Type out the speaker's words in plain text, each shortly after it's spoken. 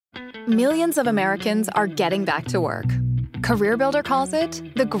Millions of Americans are getting back to work. CareerBuilder calls it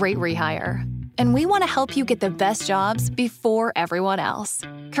the great rehire. And we want to help you get the best jobs before everyone else.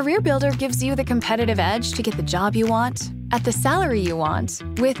 CareerBuilder gives you the competitive edge to get the job you want, at the salary you want,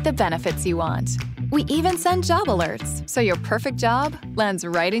 with the benefits you want. We even send job alerts, so your perfect job lands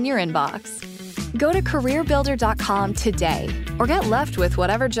right in your inbox. Go to CareerBuilder.com today, or get left with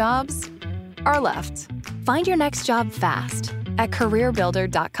whatever jobs are left. Find your next job fast at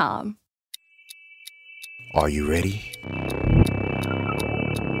CareerBuilder.com. Are you ready?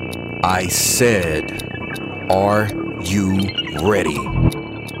 I said, are you ready?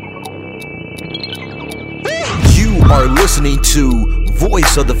 You are listening to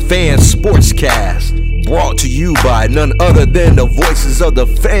Voice of the Fans Sportscast, brought to you by none other than the voices of the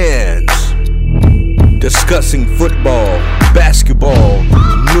fans. Discussing football, basketball,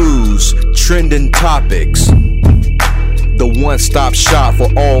 news, trending topics. The one-stop shop for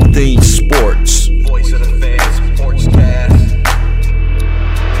all things sports. Voice of the Fans Sportscast.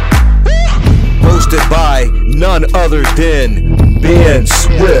 Hosted by none other than Ben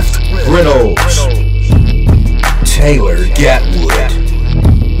Swift Reynolds, Taylor Gatwood,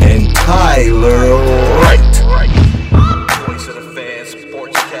 and Tyler Wright. Voice of the Fans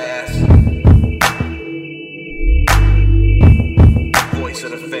Sportscast. Voice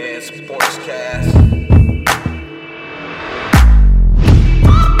of the Fans Sportscast.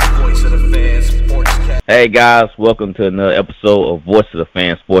 Voice of the Fans Sportscast. Hey guys, welcome to another episode of Voice of the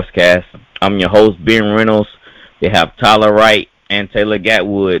Fans Sportscast. I'm your host, Ben Reynolds. We have Tyler Wright and Taylor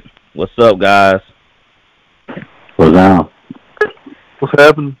Gatwood. What's up, guys? What's down? What's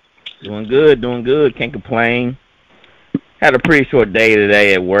happening? Doing good. Can't complain. Had a pretty short day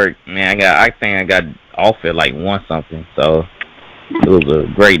today at work. Man, I think I got off at like 1 something. So it was a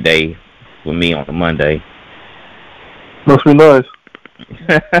great day for me on a Monday. Must be nice.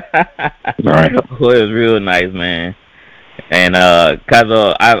 Right. Well, it was real nice, man. And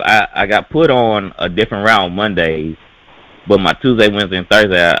cause I got put on a different route on Mondays, but my Tuesday, Wednesday, and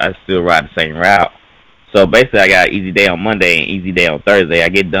Thursday I still ride the same route. So basically, I got easy day on Monday and easy day on Thursday. I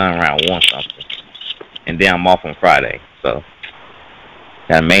get done around 1 something, and then I'm off on Friday. So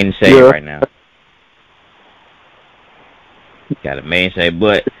got a made in shade right now. Got a made in shade.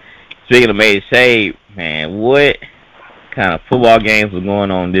 But speaking of made in shade, man, what kind of football games were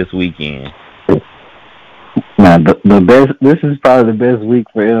going on this weekend? Man, the best. This is probably the best week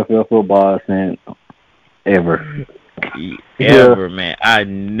for NFL football since ever. Ever, man. I've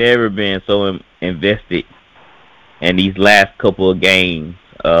never been so invested in these last couple of games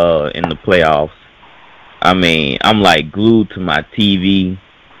in the playoffs. I mean, I'm like glued to my TV.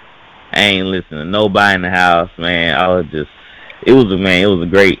 I ain't listening to nobody in the house, man. It was a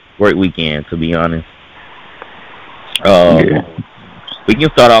great weekend, to be honest. We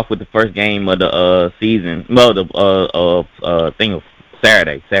can start off with the first game of the season. Well, the thing of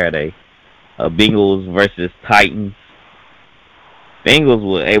Saturday. Bengals versus Titans. Bengals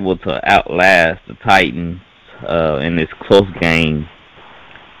were able to outlast the Titans in this close game.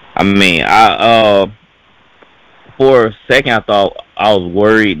 I mean, for a second I thought I was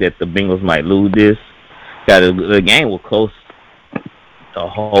worried that the Bengals might lose this. The game was close the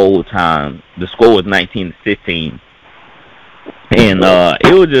whole time. The score was 19-15. And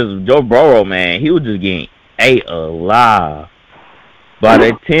it was just Joe Burrow, man. He was just getting ate alive by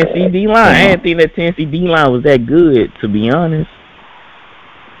that Tennessee D-line. I didn't think that Tennessee D-line was that good, to be honest.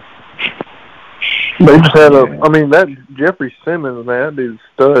 They just had that Jeffrey Simmons, man, that dude's a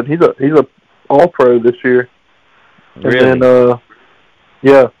stud. He's a all-pro this year. Really? And then,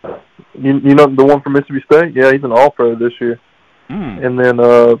 you know the one from Mississippi State? Yeah, he's an all-pro this year. And then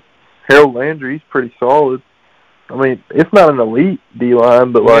Harold Landry, he's pretty solid. I mean, it's not an elite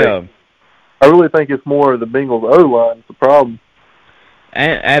D-line, but I really think it's more of the Bengals O-line is the problem.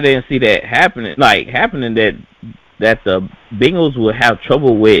 I didn't see that happening. That the Bengals would have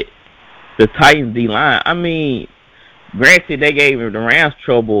trouble with the Titans D-line. I mean, granted, they gave the Rams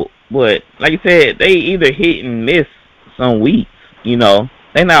trouble, but like you said, they either hit and miss some weeks. You know,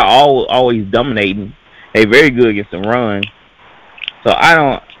 they're not always dominating. They're very good against the run. So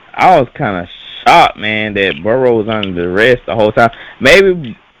I was kind of shocked, man, that Burrow was under the rest the whole time.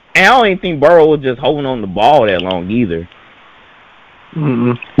 Maybe, and I don't even think Burrow was just holding on the ball that long either.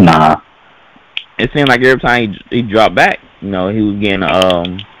 Nah. It seemed like every time he dropped back, you know, he was getting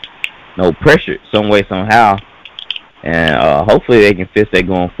no pressure some way, somehow. And hopefully they can fix that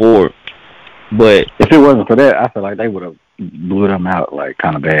going forward. But if it wasn't for that, I feel like they would have blew them out like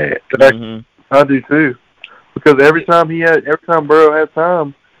kind of bad. I do too, because every time Burrow had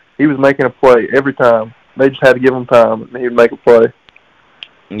time, he was making a play every time. They just had to give him time, and he'd make a play.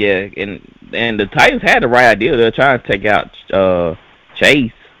 Yeah, and the Titans had the right idea. They're trying to take out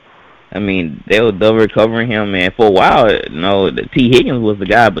Chase. I mean, they were double recovering him, and for a while, T. Higgins was the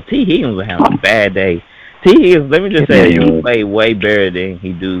guy, but T. Higgins was having a bad day. T. Higgins, let me just say, he played way better than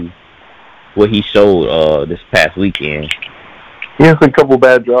he do what he showed this past weekend. He has a couple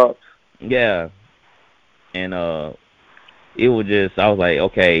bad drops. Yeah, and it was just, I was like,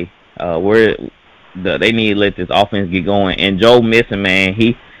 okay, they need to let this offense get going. And Joe Mixon, man,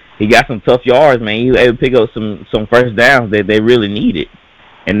 he got some tough yards, man. He was able to pick up some first downs that they really needed.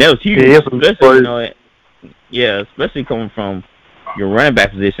 And that was huge, especially coming from your running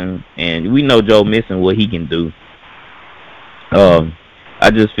back position. And we know Joe Mixon, what he can do.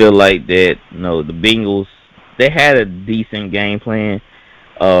 I just feel like that, the Bengals, they had a decent game plan,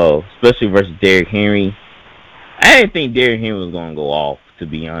 especially versus Derrick Henry. I didn't think Derrick Henry was going to go off, to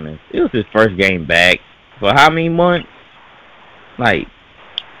be honest. It was his first game back. For how many months? Like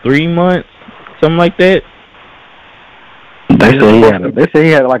 3 months? Something like that? They say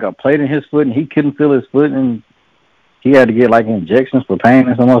he had like a plate in his foot and he couldn't feel his foot and he had to get like injections for pain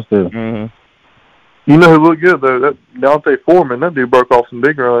and something else too. You know who looked good though? That D'Onta Foreman. That dude broke off some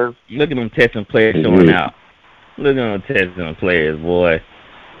big runs. Look at them testing players showing out. Look at them testing players, boy.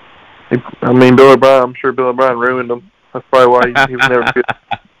 I mean, Bill O'Brien. I'm sure Bill O'Brien ruined him. That's probably why he was never good.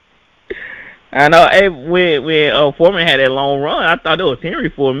 I know. Hey, when Foreman had that long run, I thought it was Henry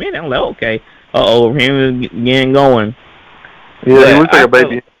for a minute. I'm like, okay, Henry getting going. Yeah, he looks like a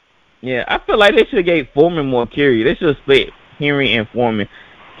baby. I feel like they should have gave Foreman more carry. They should have split Henry and Foreman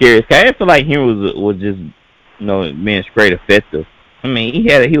carries. I feel like Henry was just, being straight effective. I mean, he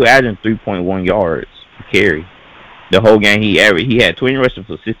was averaging 3.1 yards per carry. The whole game he had 20 rushes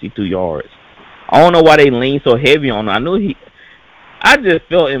for 62 yards. I don't know why they leaned so heavy on him. I just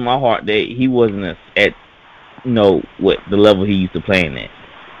felt in my heart that he wasn't at, what the level he used to playing at.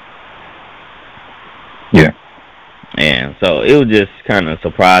 Yeah. And so it was just kind of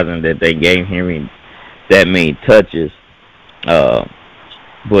surprising that they gave Henry that many touches.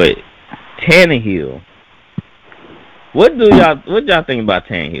 But Tannehill, what y'all think about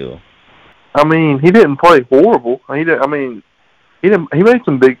Tannehill? I mean, he didn't play horrible. He made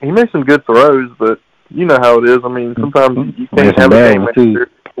some good throws, but you know how it is. I mean, sometimes you can't have a game to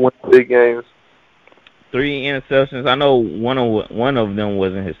win big games. 3 interceptions. I know one of them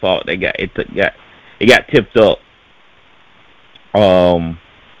wasn't his fault. It got tipped up. The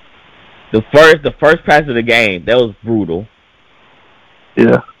first pass of the game, that was brutal.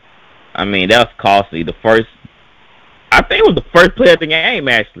 Yeah. I mean, that was costly. I think it was the first play of the game,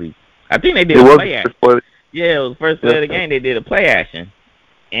 actually. I think they did a play action. Yeah, it was the first play of the game. They did a play action.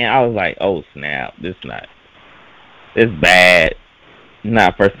 And I was like, oh, snap. It's bad.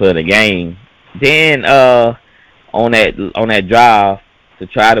 Not first play of the game. Then, on that drive to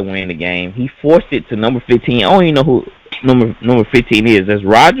try to win the game, he forced it to number 15. I don't even know who number 15 is. That's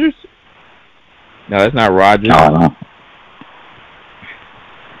Rodgers? No, that's not Rodgers. No.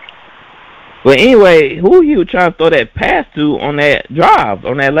 But anyway, who he was trying to throw that pass to on that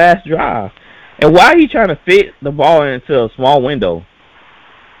last drive? And why are he trying to fit the ball into a small window?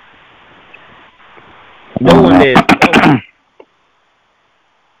 No one did.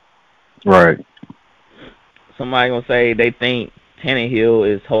 Right. Somebody gonna say they think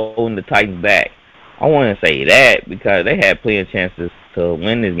Tannehill is holding the Titans back. I want to say that because they had plenty of chances to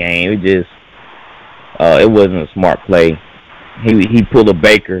win this game. It just it wasn't a smart play. He pulled a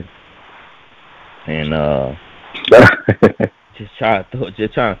Baker and just trying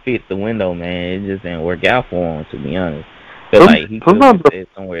to fit the window, man. It just didn't work out for him, to be honest. Feel like he could have stayed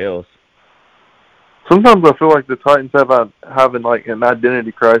somewhere else. Sometimes I feel like the Titans having like an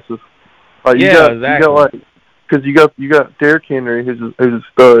identity crisis. Like exactly. Because you got Derrick Henry, who's a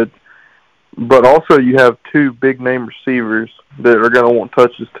stud, but also you have 2 big name receivers that are gonna want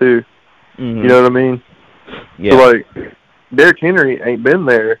touches too. Mm-hmm. You know what I mean? Yeah. So like Derrick Henry ain't been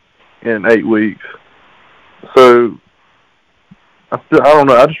there in 8 weeks, so I don't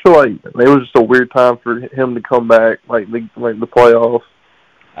know. I just feel like it was just a weird time for him to come back, like the playoffs.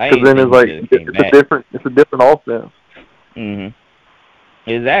 Because then it's like it's a different offense. Mhm.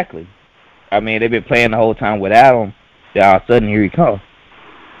 Exactly. I mean, they've been playing the whole time without him. Then all of a sudden, here he comes.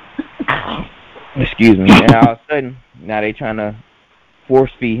 Excuse me. And all of a sudden, now they trying to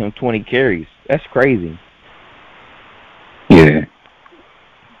force feed him 20 carries. That's crazy. Yeah.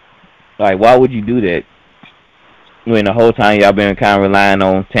 Like, why would you do that? When the whole time y'all been kind of relying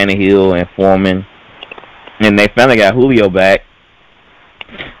on Tannehill and Foreman, and they finally got Julio back.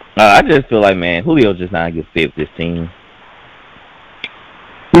 I just feel like, man, Julio's just not a good fit with this team.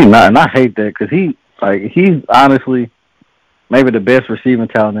 He's not, and I hate that because he's honestly maybe the best receiving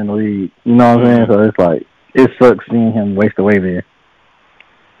talent in the league. You know what I'm saying? So it's like it sucks seeing him waste away there.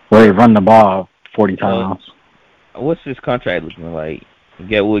 Where they run the ball 40 times. What's his contract looking like? Can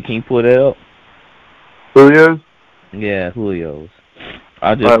you pull that up? Julio's? Yeah, Julio's.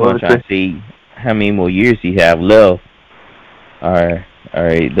 I just want to try to see how many more years he have left. All right.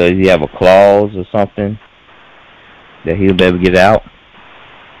 Does he have a clause or something that he'll be able to get out?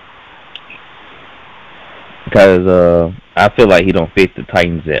 Because I feel like he don't fit the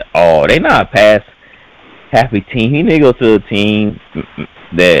Titans at all. They not a pass-happy team. He need to go to a team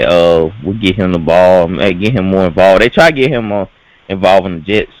that will get him the ball, get him more involved. They try to get him involved in the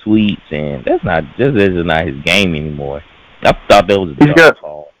jet sweeps, and this is not his game anymore. I thought that was a dumb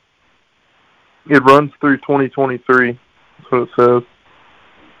call. It runs through 2023. That's what it says.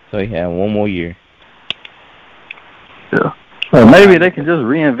 So he had one more year. Yeah. Well, maybe they can just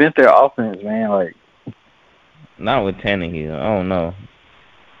reinvent their offense, man. Like, not with Tannehill. I don't know.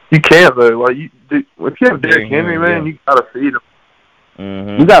 You can't though. Like if you have Derrick Henry, man, you gotta feed him.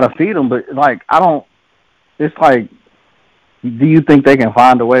 Mm-hmm. You gotta feed him, but like I don't. It's like, do you think they can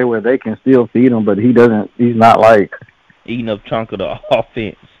find a way where they can still feed him, but he doesn't? He's not like eating up chunk of the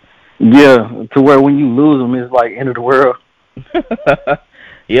offense. Yeah, to where when you lose him, it's like end of the world.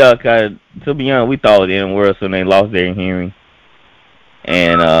 Yeah, cause to be honest, we thought it was the end of the world, so they lost Derrick Henry.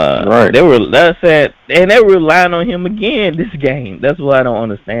 And right. they were relying on him again this game. That's what I don't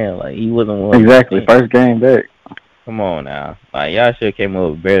understand. Like he wasn't one. Exactly, first game back. Come on now, like y'all should have came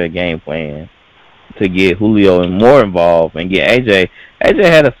up with a better game plan to get Julio more involved and get AJ. AJ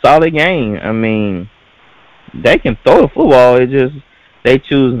had a solid game. I mean, they can throw the football. It just they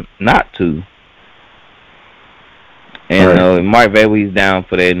choose not to. And Mark Vadey's down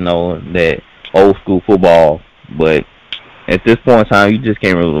for that, that old school football, but at this point in time, you just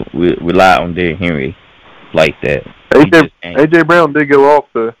can't rely on Derrick Henry like that. AJ Brown did go off,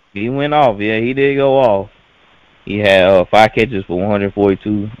 though. He went off. Yeah, he did go off. He had 5 catches for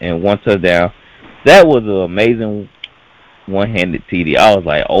 142 and 1 touchdown. That was an amazing one-handed TD. I was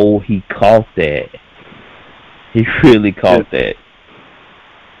like, oh, he caught that. He really caught that.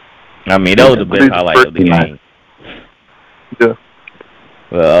 I mean, that was the best highlight of the game. Yeah.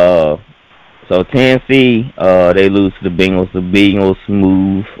 Well, so Tennessee, they lose to the Bengals. The Bengals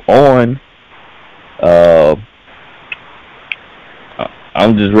move on.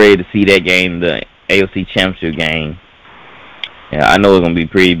 I'm just ready to see that game, the AFC Championship game. Yeah, I know it's gonna be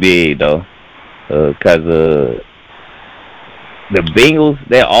pretty big though, because the Bengals,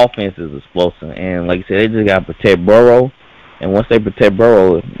 their offense is explosive, and like I said, they just gotta protect Burrow. And once they protect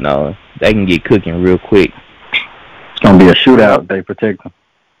Burrow, they can get cooking real quick. It's gonna be a shootout. They protect them.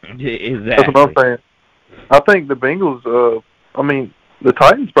 Exactly. That's what I'm saying. I think the Bengals. The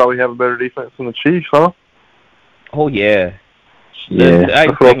Titans probably have a better defense than the Chiefs, huh? Oh yeah. Yeah. I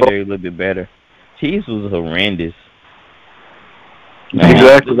think they're a little bit better. Chiefs was horrendous.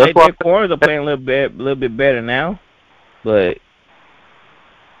 Exactly. That's why their corners are playing a little bit better now, but.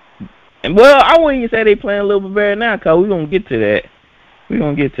 Well, I wouldn't even say they playing a little bit better now, because we're going to get to that.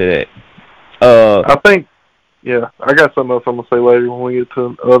 I think, I got something else I'm going to say later when we get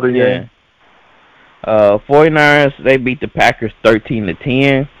to the other game. 49ers, they beat the Packers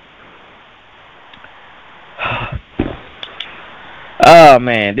 13-10. Oh,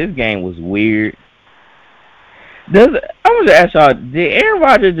 man, this game was weird. I'm going to ask y'all, did Aaron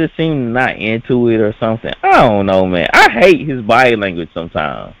Rodgers just seem not into it or something? I don't know, man. I hate his body language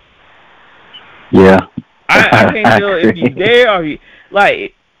sometimes. Yeah. I can't tell if he's there or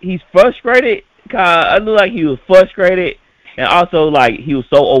he's frustrated. Cause I look like he was frustrated, and also like he was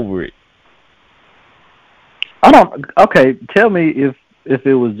so over it. Okay, tell me if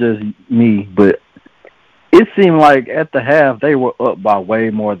it was just me, but it seemed like at the half they were up by way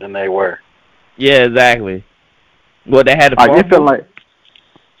more than they were. Yeah, exactly. Well, they had a it felt like,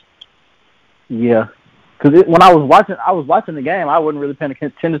 yeah, because when I was watching the game, I wasn't really paying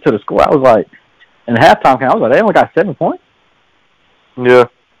attention to the score. I was like. In the halftime game, I was like, they only got 7 points. Yeah.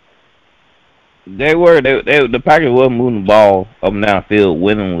 They were. The Packers were moving the ball up and down the field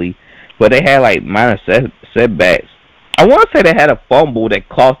willingly, but they had like minor setbacks. I want to say they had a fumble that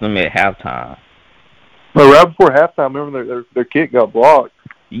cost them at halftime. No, right before halftime, remember their kick got blocked.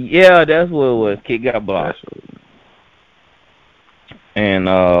 Yeah, that's what it was. Kick got blocked. And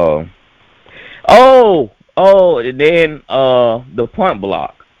and then the punt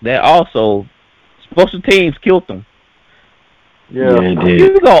block that also. Special teams killed them. Yeah, they did.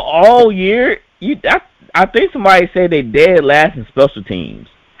 You go all year. I think somebody said they dead last in special teams.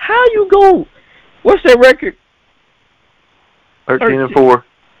 How you go? What's their record? 13-4.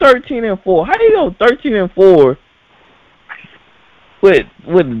 13-4. How do you go 13-4 with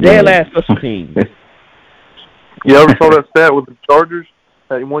the dead last special teams. You ever saw that stat with the Chargers?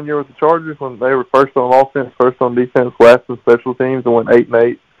 That 1 year with the Chargers when they were first on offense, first on defense, last in special teams, and went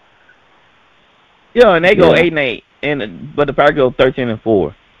 8-8. Yeah, and they go 8-8, but the Packers go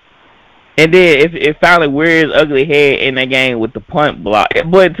 13-4. And then it finally rears its ugly head in that game with the punt block.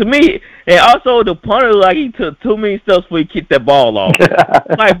 But to me, and also the punter, like, he took too many steps before he kicked that ball off.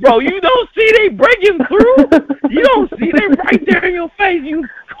 Like, bro, you don't see they breaking through? You don't see they right there in your face? You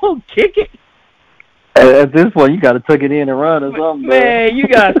go kick it? At this point, you got to tuck it in and run or something. Man, you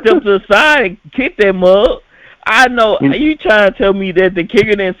got to step to the side and kick that mug. I know. You trying to tell me that the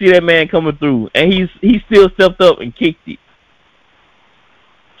kicker didn't see that man coming through, and he still stepped up and kicked it.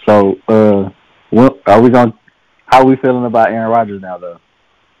 So, how are we feeling about Aaron Rodgers now, though?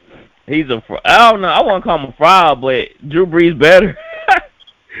 I don't know. I won't call him a fraud, but Drew Brees better.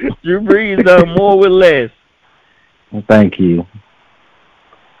 Drew Brees done more with less. Well, thank you.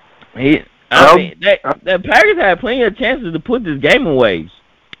 The Packers had plenty of chances to put this game away.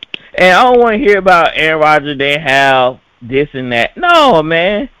 And I don't want to hear about Aaron Rodgers, they have this and that. No,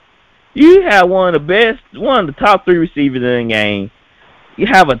 man. You have one of the top 3 receivers in the game. You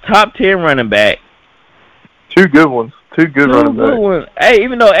have a top 10 running back. 2 good ones. 2 good running backs. Hey,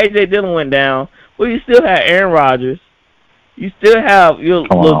 even though A.J. Dillon went down, well, you still have Aaron Rodgers. You still have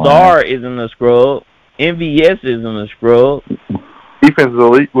Lazard is in the scrub. MVS is in the scrub. Defense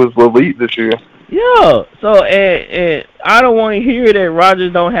was elite this year. Yeah. So, and I don't want to hear that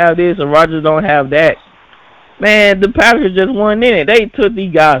Rodgers don't have this or Rodgers don't have that. Man, the Packers just won in it. They took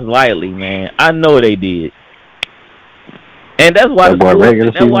these guys lightly, man. I know they did. And that's why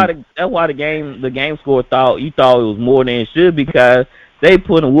the game score you thought it was more than it should, because they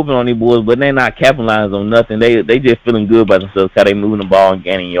put a whooping on these boys, but they're not capitalizing on nothing. They just feeling good about themselves because they moving the ball and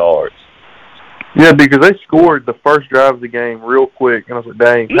gaining yards. Yeah, because they scored the first drive of the game real quick, and I was like,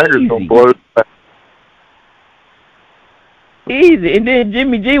 dang, Packers gonna blow it back. Easy. And then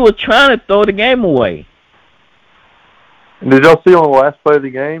Jimmy G was trying to throw the game away. And did y'all see on the last play of the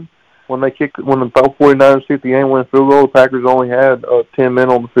game when the 49ers kicked the game-winning field goal? The Packers only had 10 men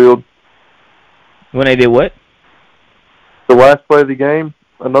on the field. When they did what? The last play of the game,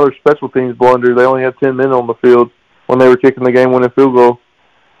 another special teams blunder. They only had 10 men on the field when they were kicking the game-winning field goal.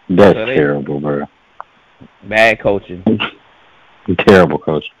 That's terrible, bro. Bad coaching. Terrible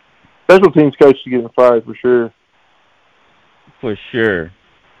coaching. Special teams coach is getting fired for sure. For sure.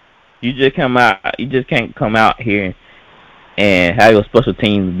 You just can't come out here and have your special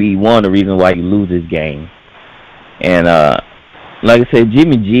teams be one of the reasons why you lose this game. And like I said,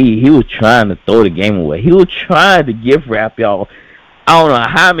 Jimmy G, he was trying to throw the game away. He was trying to gift wrap y'all. I don't know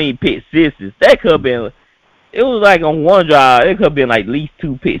how many pick sixes. That could have been. It was like on one drive, it could have been like at least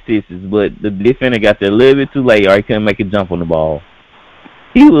 2 pick sixes, but the defender got there a little bit too late, or he couldn't make a jump on the ball.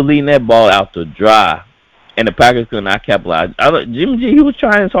 He was leading that ball out to dry, and the Packers could not capitalize. Jimmy G, he was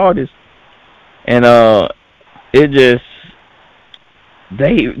trying his hardest, and it just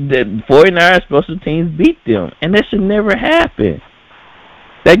the 49ers special teams beat them, and that should never happen.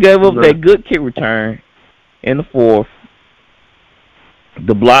 They gave up that good kick return in the 4th,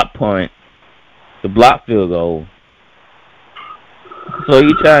 the block punt, the block field goal. So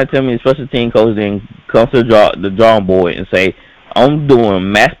you trying to tell me the special team coach then comes to the drawing board and say, I'm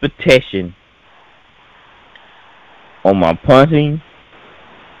doing mass protection on my punting,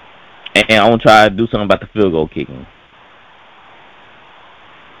 and I'm going to try to do something about the field goal kicking.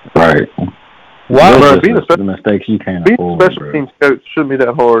 Right. Why? Being the mistakes you can't afford. Being a special teams coach shouldn't be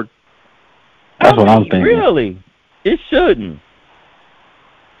that hard. That's what I'm thinking. Really? It shouldn't.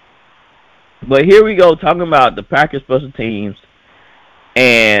 But here we go talking about the Packers special teams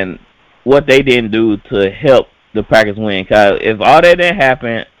and what they didn't do to help the Packers win. Because if all that didn't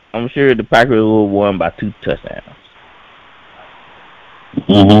happen, I'm sure the Packers would have won by 2 touchdowns.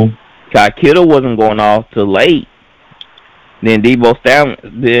 Mm-hmm. Because Kittle wasn't going off till late. Then Deebo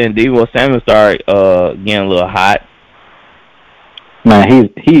Samuel started getting a little hot. Man,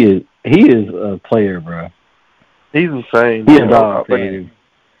 he is a player, bro. He's insane. He's a dog, man.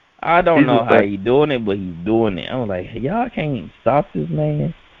 I don't know how he's doing it, but he's doing it. I'm like, y'all can't stop this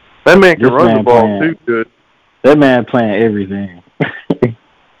man. That man can run the ball too good. That man playing everything.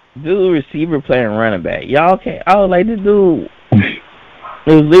 Dude, receiver playing running back. Y'all can't. I was like, this dude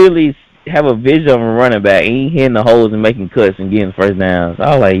was literally have a vision of a running back. He ain't hitting the holes and making cuts and getting first downs.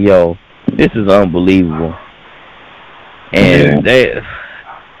 I was like, yo, this is unbelievable. And the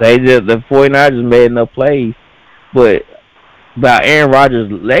 49ers made enough plays, but about Aaron Rodgers'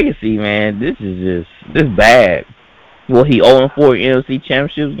 legacy, man, this is bad. Well, he 0-4 NFC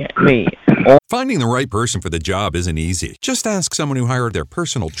Championship game. I mean, Finding the right person for the job isn't easy. Just ask someone who hired their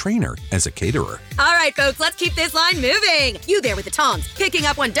personal trainer as a caterer. All right, folks, let's keep this line moving. You there with the tongs. Picking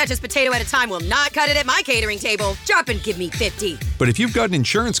up one Duchess potato at a time will not cut it at my catering table. Drop and give me 50. But if you've got an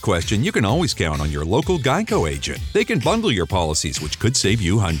insurance question, you can always count on your local Geico agent. They can bundle your policies, which could save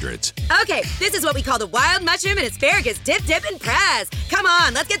you hundreds. Okay, this is what we call the wild mushroom and asparagus dip, and press. Come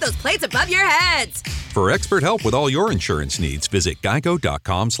on, let's get those plates above your heads. For expert help with all your insurance needs, visit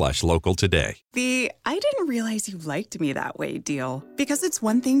geico.com/local today. The I didn't realize you liked me that way deal. Because it's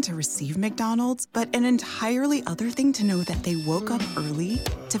one thing to receive McDonald's, but an entirely other thing to know that they woke up early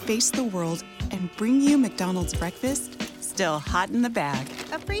to face the world and bring you McDonald's breakfast still hot in the bag.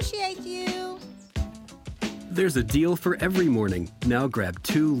 Appreciate you. There's a deal for every morning. Now grab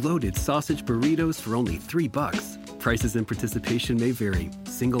 2 loaded sausage burritos for only $3. Prices and participation may vary.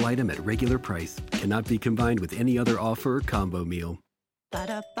 Single item at regular price. Cannot be combined with any other offer or combo meal.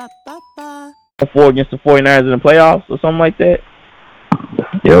 Ba-da-ba-ba-ba. 4 against the 49ers in the playoffs or something like that.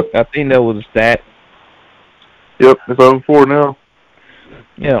 Yep. I think that was a stat. Yep, it's 0-4 now.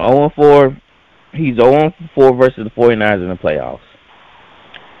 Yeah, 0-4. He's 0-4 versus the 49ers in the playoffs.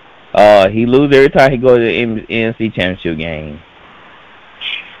 He loses every time he goes to the NFC Championship game.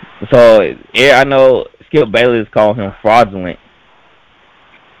 So, yeah, I know Skip Bayless called him fraudulent.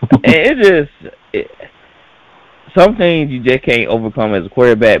 And some things you just can't overcome as a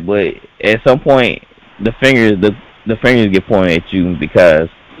quarterback, but at some point the fingers get pointed at you because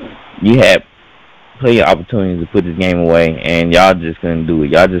you had plenty of opportunities to put this game away and y'all just couldn't do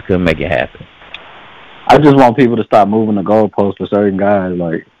it. Y'all just couldn't make it happen. I just want people to stop moving the goalposts for certain guys.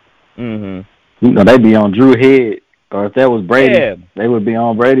 Like, Mm-hmm. you know, they be on Drew head, or if that was Brady, they would be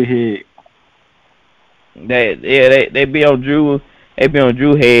on Brady head. They be on Drew. They be on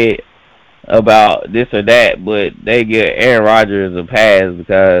Drew head about this or that, but they get Aaron Rodgers a pass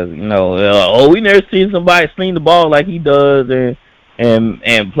because we never seen somebody sling the ball like he does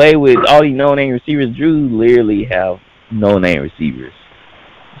and play with all these no-name receivers. Drew literally have no-name receivers,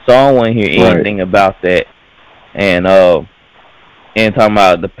 so I don't want to hear anything about that. And talking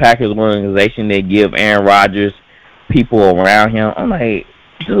about the Packers organization, they give Aaron Rodgers people around him. I'm like,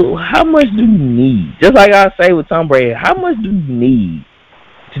 dude, how much do you need? Just like I say with Tom Brady, how much do you need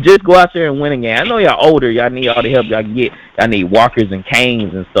to just go out there and win a game? I know y'all older, y'all need all the help y'all can get. Y'all need walkers and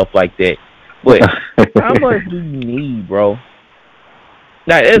canes and stuff like that. But how much do you need, bro?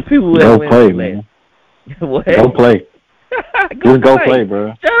 Like, there's people that win. Play, man. What? Go play. Just go play,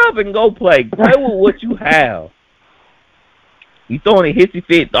 bro. Shut up and go play. Play with what you have. You throwing a hissy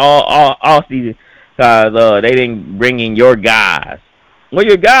fit all season because they didn't bring in your guys. Well,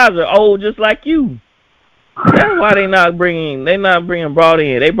 your guys are old just like you. That's why they not bringing brought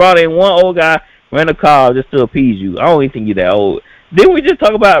in. They brought in one old guy, Randall Cobb, just to appease you. I don't even think you're that old. Didn't we just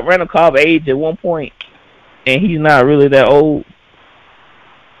talk about Randall Cobb's age at one point? And he's not really that old.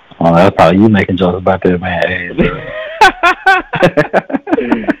 Oh, that's probably you making jokes about that man's age.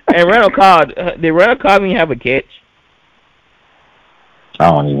 And Randall Cobb, did Randall Cobb even have a catch? I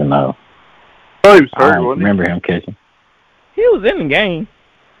don't even know. Oh, he was hurt, I don't remember him catching. He was in the game.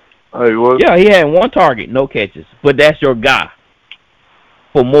 Oh, he was? Yeah, he had one target, no catches. But that's your guy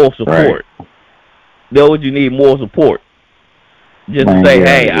for moral support. Right. That's what you need, moral support. Just to say,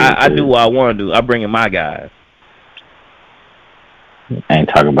 hey, I do what I want to do. I bring in my guys. Ain't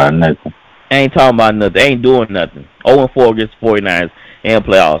talking about nothing. Ain't doing nothing. 0-4 against the 49ers in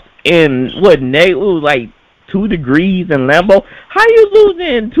playoffs. And it was like 2 degrees in Lambeau. How you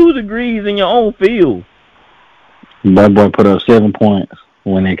losing 2 degrees in your own field? That boy put up 7 points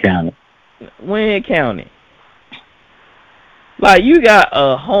when it counted. Like, you got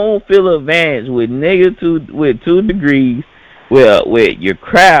a home field advantage with with 2 degrees with your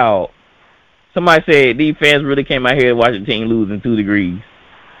crowd. Somebody said these fans really came out here to watch the team lose in 2 degrees.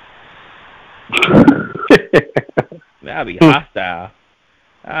 That'd be hostile.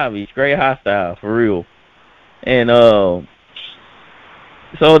 That'd be straight hostile, for real. And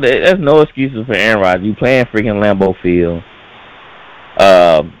so there's no excuses for Aaron Rodgers. You playing freaking Lambeau Field.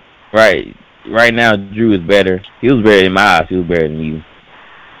 Right now, Drew is better. He was better in my eyes. He was better than you.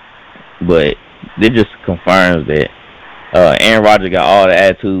 But it just confirms that Aaron Rodgers got all the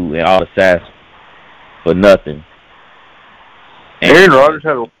attitude and all the sass for nothing. And Aaron Rodgers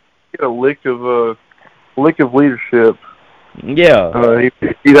had a lick of leadership. Yeah.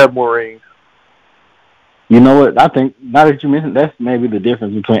 He'd have more rings. You know what? I think, now that you mentioned, that's maybe the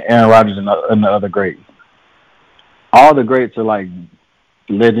difference between Aaron Rodgers and the other greats. All the greats are like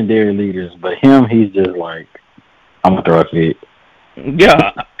legendary leaders, but him, he's just like, I'm going to throw a fit.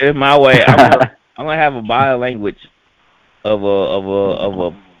 Yeah, in my way. I'm gonna have a body language of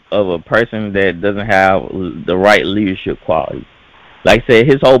a person that doesn't have the right leadership qualities. Like I said,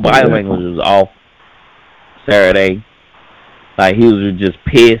 his whole body language was off Saturday. Like he was just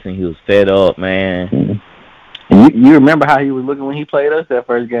pissed and he was fed up, man. And you remember how he was looking when he played us that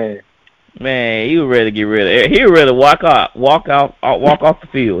first game? Man, he was ready to get rid of it. He was ready to walk off the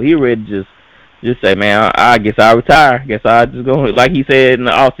field. He was ready to just say, man, I guess I'll retire. Guess I'll just go, like he said in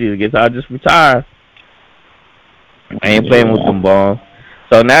the offseason, guess I'll just retire. I ain't playing with them balls.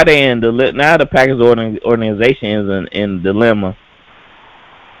 So now now the Packers organization is in dilemma.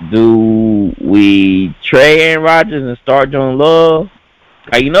 Do we trade Aaron Rodgers and start Jordan Love?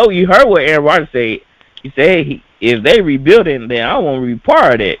 Like, you heard what Aaron Rodgers said. He said if they rebuild it, then I won't be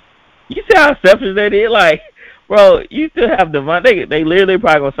part of that. You see how selfish they did? Like, bro, you still have Devontae. They literally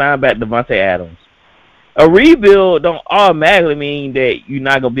probably going to sign back Devontae Adams. A rebuild don't automatically mean that you're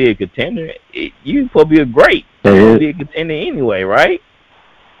not going to be a contender. You're supposed to be a great. You're supposed to be a contender anyway, right?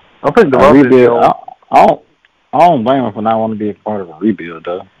 I think the I don't blame him for not wanting to be a part of a rebuild,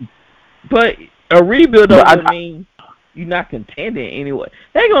 though. But a rebuild doesn't mean you're not contending anyway.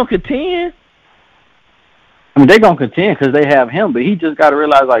 They're going to contend. I mean, they're going to contend because they have him, but he just got to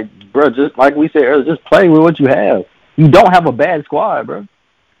realize, like, bro, just like we said earlier, just play with what you have. You don't have a bad squad, bro.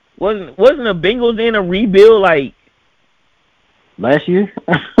 Wasn't the Bengals in a rebuild, like, last year?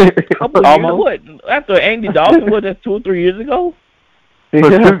 Couple years, what? After Andy Dalton, was that 2 or 3 years ago?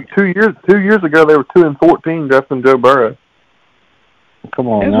 Yeah. 2 years ago, they were 2-14, drafting Joe Burrow. Come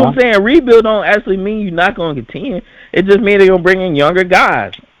on, that's what I'm saying. Rebuild don't actually mean you're not going to contend. It just means they're going to bring in younger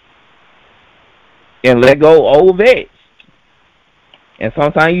guys and let go old vets. And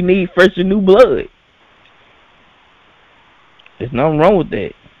sometimes you need fresh and new blood. There's nothing wrong with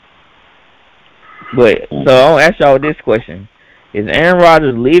that. But so I'll ask y'all this question: is Aaron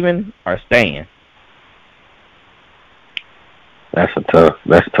Rodgers leaving or staying? That's a tough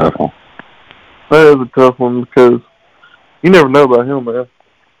one. That is a tough one because you never know about him, man.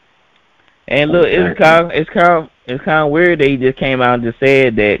 And look, it's kind of weird that he just came out and just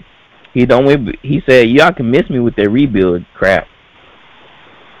said that he don't win. He said y'all can miss me with that rebuild crap.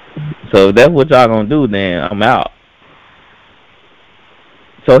 So if that's what y'all gonna do, then I'm out.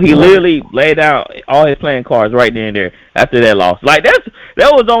 So he literally laid out all his playing cards right there and there after that loss. Like that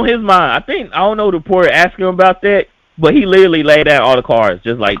was on his mind. I don't know the reporter asked him about that, but he literally laid out all the cards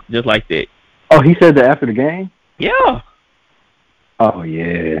just like that. Oh, he said that after the game? Yeah. Oh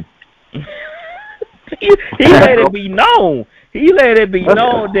yeah. he let it be known. He let it be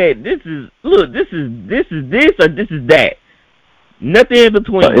known that this is this or this is that. Nothing in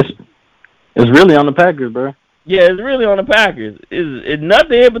between. It's really on the Packers, bro. Yeah, it's really on the Packers. It's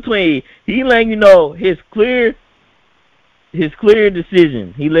nothing in between. He letting you know his clear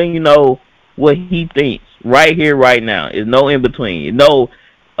decision. He letting you know what he thinks right here, right now. There's no in between. No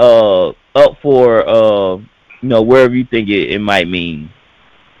up for wherever you think it might mean.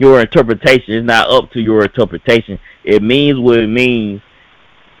 Your interpretation is not up to your interpretation. It means what it means.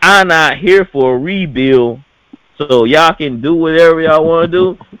 I'm not here for a rebuild, so y'all can do whatever y'all want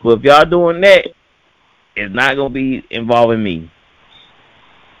to do. But if y'all doing that, it's not gonna be involving me.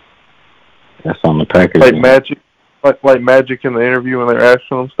 That's on the Packers. Like Magic, like Magic in the interview when they're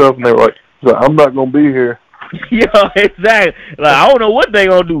asking them stuff, and they were like, "I'm not gonna be here." Yeah, exactly. Like I don't know what they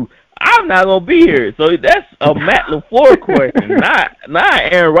gonna do. I'm not gonna be here. So that's a Matt LaFleur question, not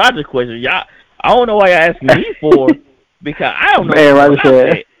Aaron Rodgers question. Y'all, I don't know why y'all asking me for because I don't know. Aaron Rodgers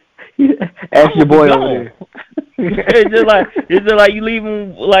said, "Ask your boy over there." It's just like you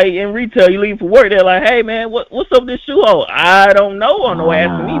leaving like in retail. You leave for work. They're like, "Hey man, what's up with this shoe hole?" I don't know. I know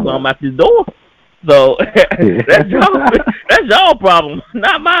asking me, but I'm at this door. So that's y'all problem,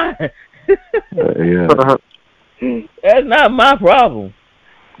 not mine. Yeah. That's not my problem.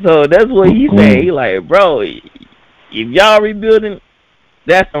 So that's what he said. He like, bro, if y'all rebuilding,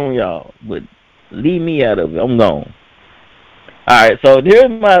 that's on y'all. But leave me out of it. I'm gone. All right. So here's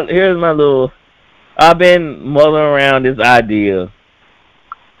my little. I've been mulling around this idea.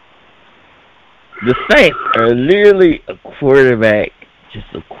 The Saints are literally a quarterback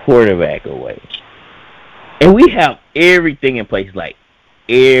away. And we have everything in place, like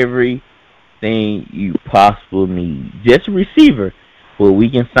everything you possibly need. Just a receiver. Well, we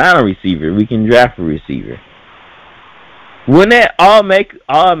can sign a receiver. We can draft a receiver. Wouldn't that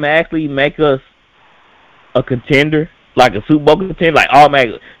automatically make us a contender? Like a Super Bowl contender? Like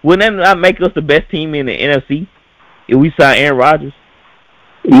automatically. Wouldn't that not make us the best team in the NFC if we sign Aaron Rodgers?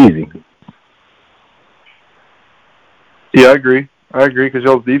 Easy. Yeah, I agree because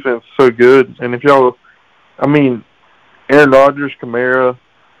y'all's defense is so good. And if y'all, Aaron Rodgers, Kamara,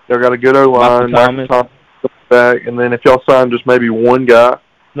 y'all got a good O-line. back, and then if y'all sign just maybe one guy,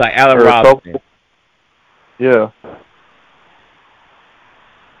 like Allen Robinson. Yeah,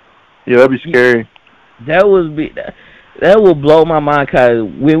 that'd be scary. That would blow my mind, because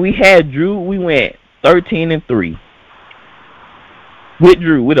when we had Drew, we went 13-3 with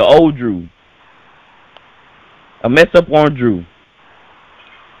Drew, with the old Drew. A mess up on Drew.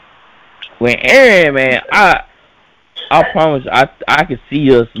 When Aaron, man, I promise I could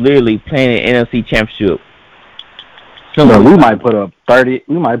see us literally playing an NFC Championship. No, we might put up 30.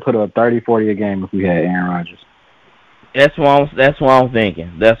 We might put up 30, 40 a game if we had Aaron Rodgers. That's what I'm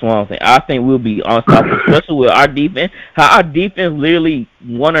thinking. I think we'll be unstoppable, especially with our defense. How our defense literally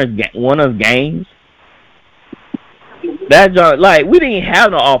won us games. That like we didn't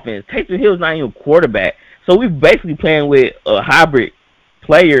have no offense. Taysom Hill's not even a quarterback, so we're basically playing with a hybrid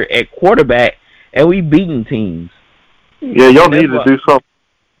player at quarterback, and we beating teams. Yeah, y'all need to do something.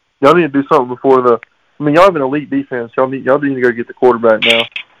 Y'all need to do something before the. I mean, y'all have an elite defense. Y'all need to go get the quarterback now.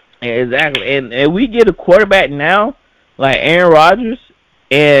 Exactly, and we get a quarterback now, like Aaron Rodgers,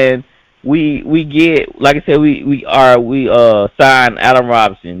 and we get, like I said, we signed Allen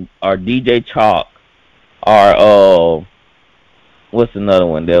Robinson, or DJ Chalk, or what's another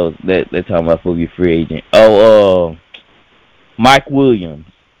one that they're talking about for be free agent? Mike Williams.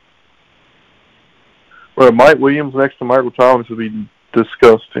 Well, Mike Williams next to Michael Thomas would be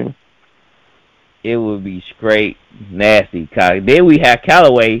disgusting. It would be straight nasty. Then we have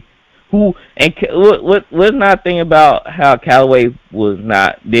Callaway, who, and let's not think about how Callaway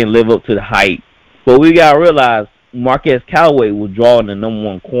didn't live up to the hype. But we gotta realize Marquez Callaway was drawing the number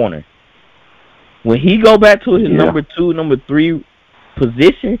one corner. When he go back to his number 2, number 3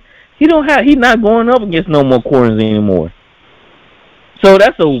 position, he's not going up against no more corners anymore. So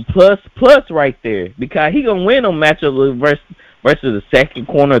that's a plus right there, because he gonna win a matchup versus the second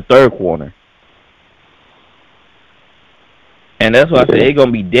corner, third corner. And that's why I said it's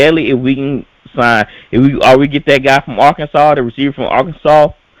gonna be deadly if we can sign. If we get that guy from Arkansas, the receiver from Arkansas,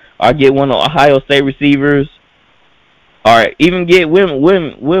 or get one of the Ohio State receivers, or even get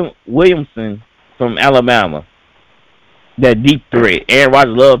Williamson from Alabama. That deep threat. Aaron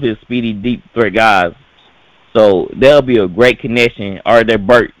Rodgers loves his speedy deep threat guys. So that'll be a great connection. Or that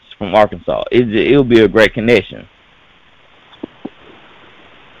Burks from Arkansas. It'll be a great connection.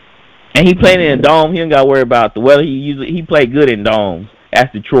 And he played in a dome. He don't got to worry about the weather. He played good in domes.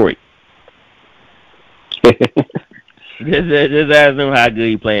 That's Detroit. just ask him how good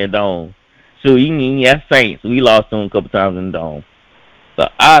he played in dome. So that's Saints. We lost him a couple times in the dome. So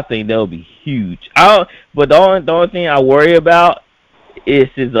I think that'll be huge. But the only thing I worry about is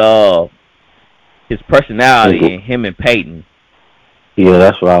his personality and him and Peyton. Yeah,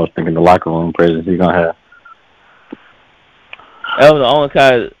 that's what I was thinking. The locker room presence he's gonna have. That was the only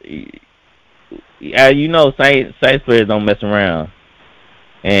kind. Saints players don't mess around.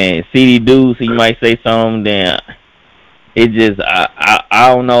 And CD dudes, he might say something. Then it just I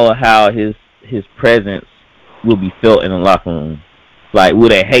don't know how his presence will be felt in the locker room. Like,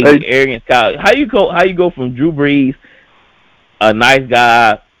 would they hate arrogance? How you go from Drew Brees, a nice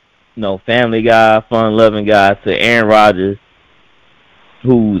guy, family guy, fun loving guy, to Aaron Rodgers,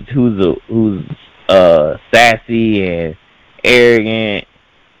 who's sassy and arrogant,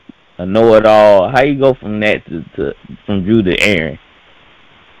 a know-it-all. How you go from that from Drew to Aaron?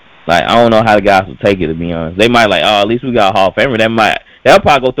 Like, I don't know how the guys will take it, to be honest. They might like, at least we got a Hall of Famer. That'll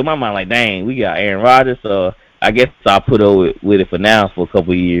probably go through my mind like, dang, we got Aaron Rodgers, so I guess I'll put over with it for now for a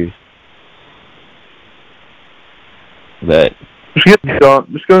couple of years. But just go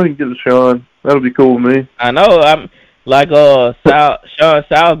ahead and get it, Sean. That'll be cool with me. I know. I'm like Sean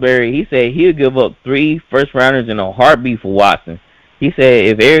Salisbury. He said he'll give up 3 first-rounders in a heartbeat for Watson. He said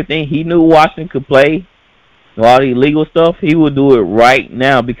if everything he knew Watson could play, all the illegal stuff, he would do it right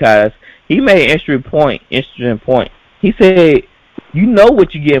now, because he made an interesting point. He said, you know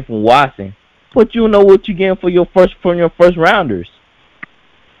what you get from Watson, but you know what you get from your first rounders.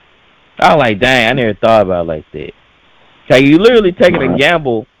 I was like, dang, I never thought about it like that. Cause you literally taking a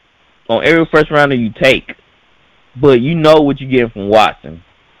gamble on every first rounder you take, but you know what you get from Watson.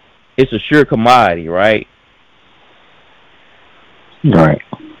 It's a sure commodity, right? Right.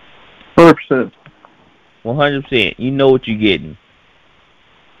 100%. 100%. You know what you're getting.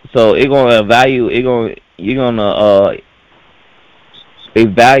 So you're gonna evaluate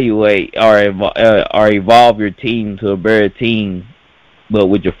or evolve your team to a better team. But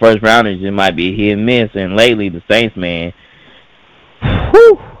with your first rounders, it might be hit and miss. And lately, the Saints, man,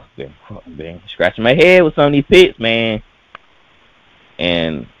 been scratching my head with some of these picks, man.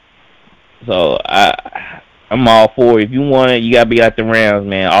 And so I'm all for it. If you want it, you gotta be like the Rams,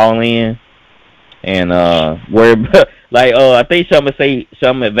 man, all in. and worry about, like I think Sean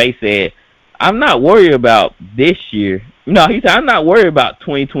McVay said, I'm not worried about this year. No, he said I'm not worried about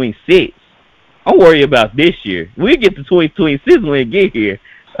 2026. I'm worried about this year. We get to 2026 when we get here.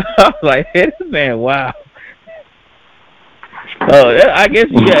 I was like, this man, wow. I guess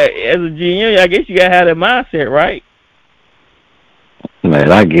you got, as a GM, I guess you got to have that mindset, right?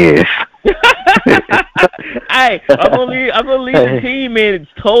 Man, I guess. I'm gonna leave the team in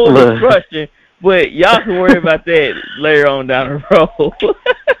total destruction, but y'all can worry about that later on down the road.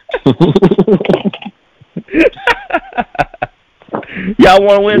 Y'all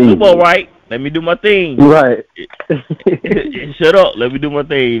want to win Super Bowl, right? Let me do my thing. Right. Shut up. Let me do my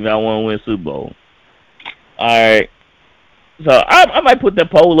thing. I want to win Super Bowl. All right. So I might put that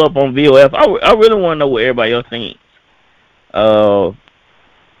poll up on VOF. I really want to know what everybody else thinks about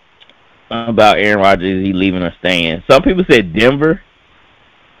Aaron Rodgers. Is he leaving or staying? Some people said Denver.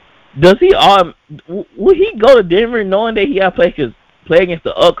 Does he? Will he go to Denver knowing that he got to play against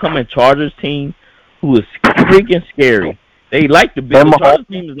the upcoming Chargers team, who is freaking scary? They like the Bills. The Chargers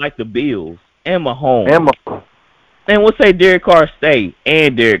team is like the Bills and Mahomes. And we'll say Derek Carr stay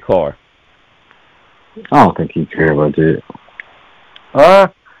and Derek Carr. I don't think he cares about that. I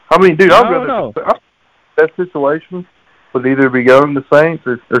mean, dude, I don't know. That situation would either be going to the Saints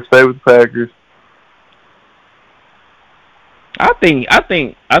or stay with the Packers. I think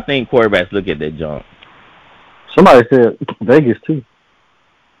quarterbacks look at that jump. Somebody said Vegas too.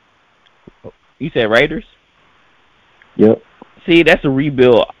 You said Raiders? Yep. See, that's a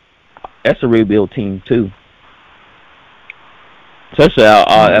rebuild. That's a rebuild team too. Especially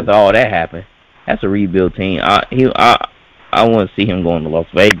after all that happened, that's a rebuild team. I want to see him going to Las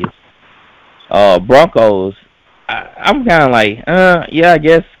Vegas. Broncos. I'm kind of like, yeah, I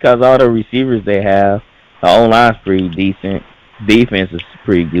guess because all the receivers they have, the O-line's pretty decent. Defense is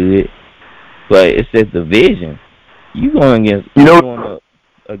pretty good, but it's that division. You going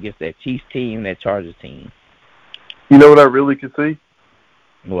against that Chiefs team, that Chargers team. You know what I really could see?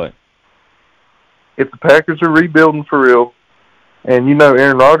 What? If the Packers are rebuilding for real, and you know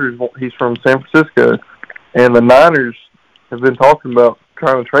Aaron Rodgers, he's from San Francisco, and the Niners have been talking about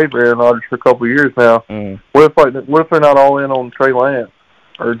trying to trade for Aaron Rodgers for a couple of years now. What if they're not all in on Trey Lance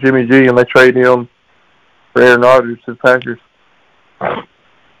or Jimmy G and they trade him for Aaron Rodgers to the Packers?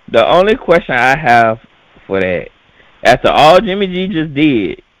 The only question I have for that, after all Jimmy G just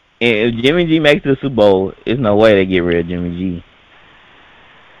did, and if Jimmy G makes the Super Bowl, there's no way they get rid of Jimmy G.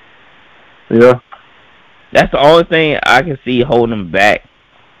 Yeah. That's the only thing I can see holding them back.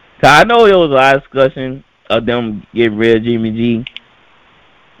 Cause I know there was a lot of discussion of them getting rid of Jimmy G.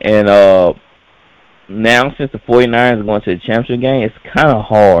 And now since the 49ers are going to the championship game, it's kind of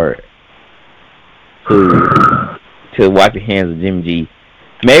hard to wipe your hands of Jimmy G.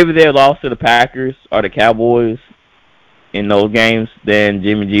 Maybe they're lost to the Packers or the Cowboys in those games, then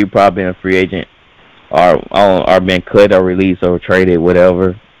Jimmy G probably been a free agent or been cut or released or traded,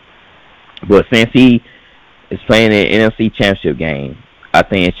 whatever. But since he is playing the NFC Championship game, I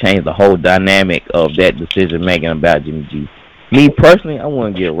think it changed the whole dynamic of that decision making about Jimmy G. Me personally, I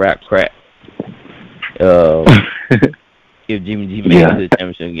wouldn't get rap crap if Jimmy G made it to the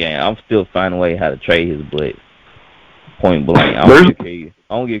championship game. I'm still finding a way how to trade his butt. Point blank. I don't care you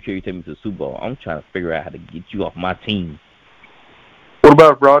take me to the Super Bowl. I'm trying to figure out how to get you off my team. What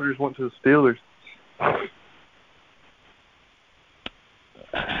about if Rodgers went to the Steelers?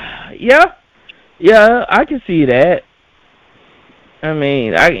 Yeah, I can see that. I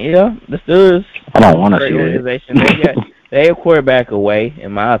mean, the Steelers. I don't want to see it. They a quarterback away,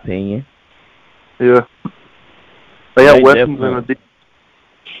 in my opinion. Yeah. They have weapons in the defense.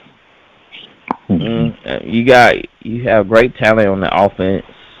 You have great talent on the offense.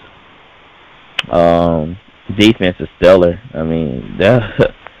 Defense is stellar. I mean,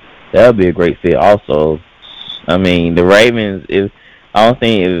 that'll be a great fit. Also, I mean, the Ravens. If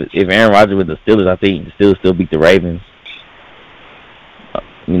Aaron Rodgers with the Steelers, I think the Steelers still beat the Ravens.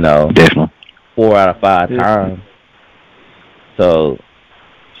 Definitely 4 out of 5 times. So,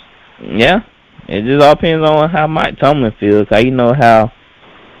 yeah, it just all depends on how Mike Tomlin feels. Cause you know how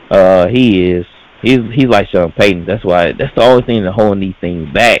he is. He's like Sean Payton. That's the only thing that's holding these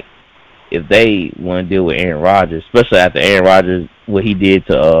things back. If they want to deal with Aaron Rodgers, especially after Aaron Rodgers, what he did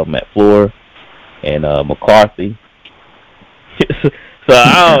to Matt Fleur and McCarthy. So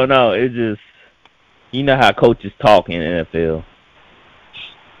I don't know. It's just, you know how coaches talk in the NFL.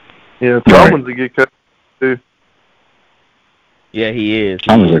 Yeah, Tomlin's a good coach too. Yeah, he is.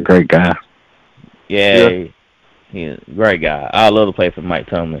 Tomlin's a great guy. Yeah, he's a great guy. I love to play for Mike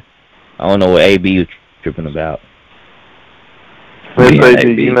Tomlin. I don't know what AB was tripping about.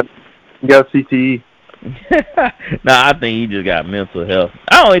 AB. He got CTE. Nah, I think he just got mental health.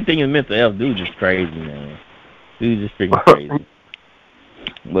 I don't even think his mental health. Dude just crazy, man. Dude just freaking crazy.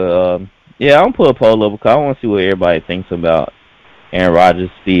 But, yeah, I'm going to put a poll up because I want to see what everybody thinks about Aaron Rodgers,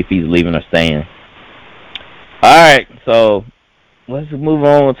 see if he's leaving or staying. All right, so let's move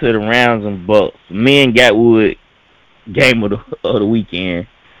on to the Rams and Bucks. Me and Gatwood game of the weekend.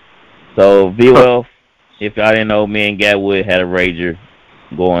 So, VOL, if y'all didn't know, me and Gatwood had a rager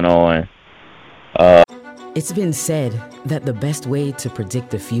going on. It's been said that the best way to predict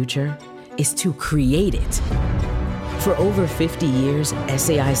the future is to create it. For over 50 years,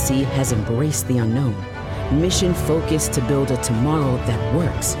 SAIC has embraced the unknown, mission-focused to build a tomorrow that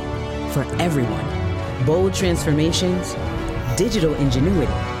works for everyone. Bold transformations, digital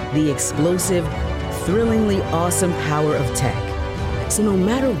ingenuity, the explosive, thrillingly awesome power of tech. So no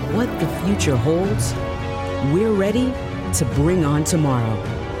matter what the future holds, we're ready to bring on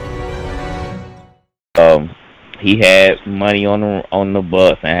tomorrow. He had money on the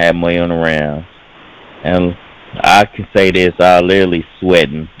Bucks and had money on the Rams, and I can say this: I literally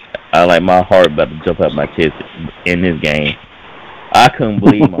sweating. I like my heart about to jump out my chest in this game. I couldn't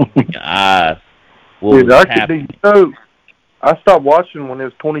believe my freaking eyes. What was happening? I stopped watching when it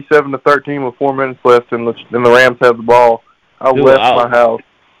was 27-13 with 4 minutes left, and the Rams had the ball. I left my house.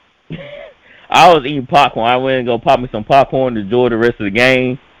 I was eating popcorn. I went and go pop me some popcorn to enjoy the rest of the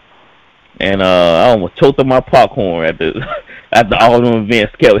game. And I almost choked on my popcorn after all them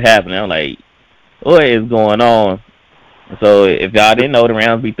events kept happening. I'm like, what is going on? So if y'all didn't know, the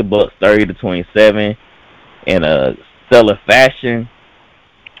Rams beat the Bucks 30-27 in a stellar fashion.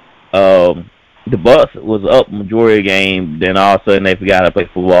 The Bucks was up majority of the game, then all of a sudden they forgot how to play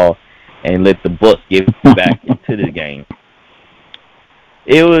football and let the Bucks get back into the game.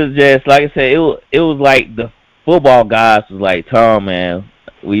 It was just like I said, it was like the football guys was like, Tom, man,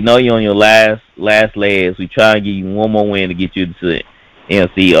 we know you're on your last legs. We try to give you one more win to get you to the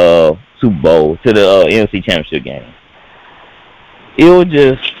NFC Super Bowl, to the NFC Championship game. It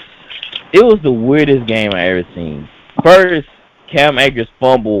was the weirdest game I ever seen. First, Cam Akers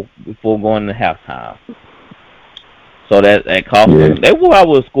fumbled before going to halftime. So that cost them. That was I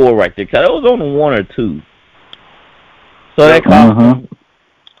would score right there, because it was only 1 or 2. So that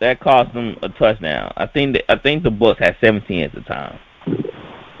cost them a touchdown. I think the Bucks had 17 at the time.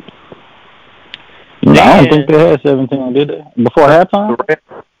 No, I don't think they had 17, did they? Before halftime?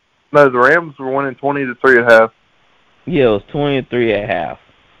 The Rams were winning 20-3 at half. Yeah, it was 23 at half.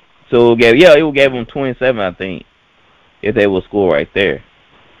 So it gave them 27, I think, if they would score right there.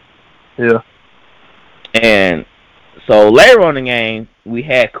 Yeah. And so later on in the game, we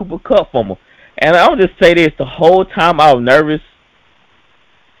had Cooper Kupp fumble. And I'll just say this, the whole time I was nervous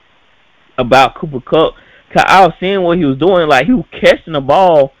about Cooper Kupp, because I was seeing what he was doing. Like, he was catching the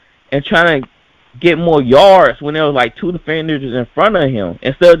ball and trying to get more yards when there was like 2 defenders in front of him.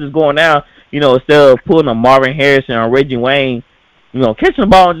 Instead of just going down, instead of pulling a Marvin Harrison or Reggie Wayne, catching the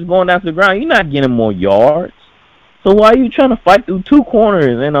ball and just going down to the ground, you're not getting more yards. So why are you trying to fight through 2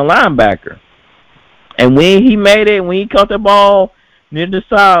 corners and a linebacker? And when he made it, when he caught the ball near the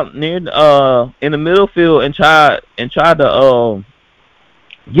side, in the middle field and tried to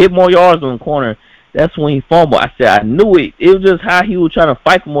get more yards on the corner, that's when he fumbled. I said, I knew it. It was just how he was trying to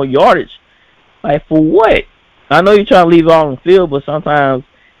fight for more yardage. Like, for what? I know you're trying to leave it all on the field, but sometimes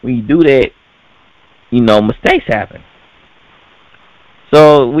when you do that, mistakes happen.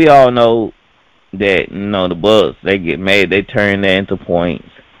 So we all know that, the Bucks, they turn that into points.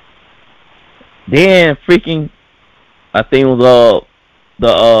 Then freaking, I think it was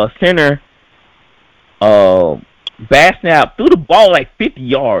the center, Bass Snap threw the ball like 50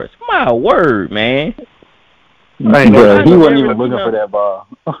 yards. My word, man. He wasn't even looking for that ball.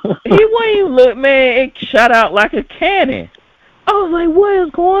 He wasn't even look, man. It shot out like a cannon. I was like, what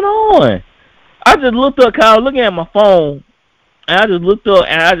is going on? I just looked up, because I was looking at my phone, and I just looked up,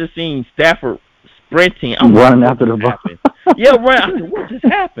 and I just seen Stafford sprinting. I'm running after the ball. Yeah, right. I said, what just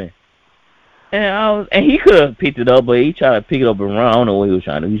happened? And he could have picked it up, but he tried to pick it up and run. I don't know what he was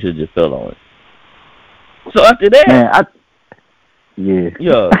trying to do. He should have just fell on it. So after that, you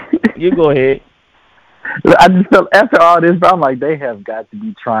go ahead. I just felt after all this, I'm like, they have got to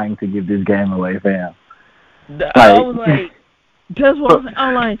be trying to give this game away, fam. I was like, that's what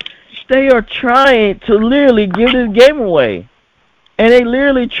I'm like. They are trying to literally give this game away, and they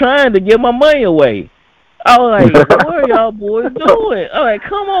literally trying to give my money away. I was like, what are y'all boys doing? I'm like,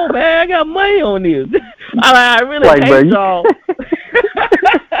 come on, man, I got money on this. I really hate y'all.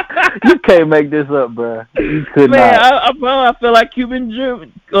 You can't make this up, bro. You could not. I feel like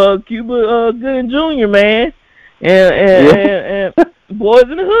Cuba Gooding Jr., man. And Boys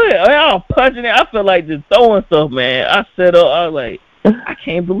in the Hood. I was punching it. I felt like just throwing stuff, man. I set up. I was like, I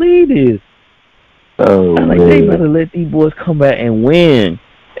can't believe this. Oh, I was like, they better let these boys come back and win.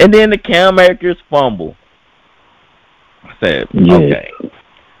 And then the Cam Akers fumble. I said, okay.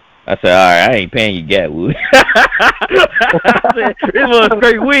 I said, all right, I ain't paying you Gatwood. I said, this was a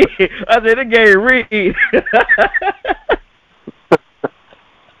straight win. I said, the game rigged.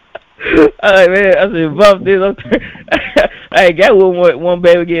 All right, man. I said, bump this. I ain't got one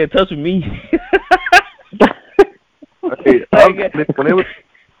baby get in touch with me.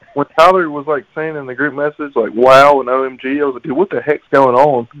 When Tyler was like saying in the group message, like, wow and OMG, I was like, dude, what the heck's going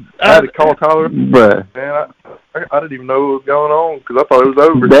on? I had to call Tyler. Bruh. Man, I didn't even know what was going on because I thought it was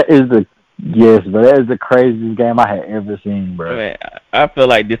over. That is the craziest game I had ever seen, bro. Man, I feel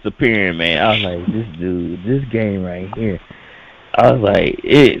like disappearing, man. I was like, this game right here. I was like,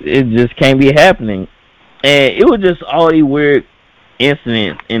 it just can't be happening. And it was just all these weird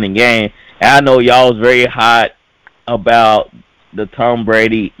incidents in the game. And I know y'all was very hot about the Tom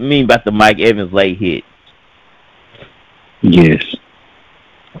Brady, about the Mike Evans late hit. Yes.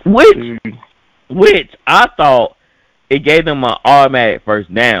 Which I thought it gave them an automatic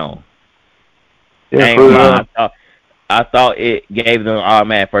first down. Yeah, I thought it gave them an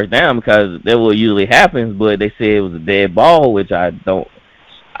automatic first down because that's what usually happens, but they said it was a dead ball, which I don't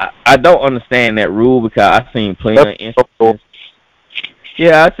understand that rule because I've seen plenty of instances.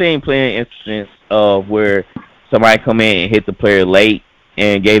 Yeah, I've seen plenty of instances of where somebody come in and hit the player late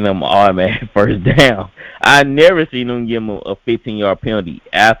and gave them an automatic first down. I never seen them give them a 15-yard penalty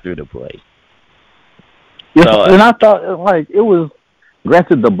after the play. Yeah, so, and I thought like it was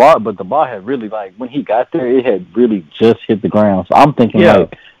granted the ball had really like when he got there it had really just hit the ground. So I'm thinking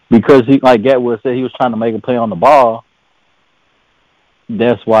like because he like Gatwood said he was trying to make a play on the ball.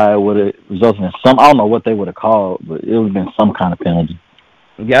 That's why it would have resulted in some. I don't know what they would have called, but it would have been some kind of penalty.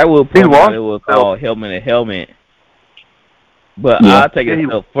 Gatwood probably would call helmet to helmet. But I'll take it a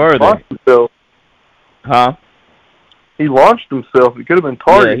step further. Huh? He launched himself. It could have been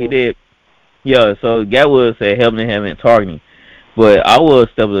targeting. Yeah, he did. Yeah, so Gatwood said helmet to helmet targeting. But I would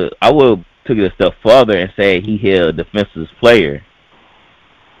took it a step further and say he hit a defensive player.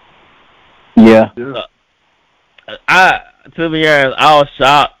 Yeah. To be honest, I was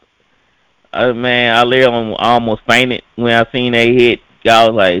shocked. Man, I literally almost fainted when I seen that hit. I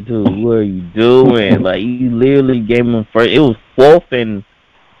was like, dude, what are you doing? Like, you literally gave him first. It was fourth and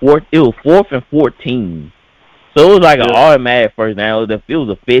 14. So it was like an automatic first down. It was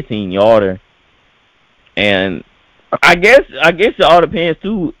a 15-yarder. And I guess it all depends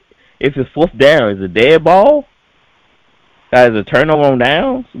too. If it's fourth down, is a dead ball? That is a turnover on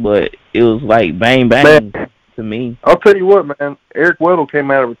downs, but it was like bang bang to me. I'll tell you what, man. Eric Weddle came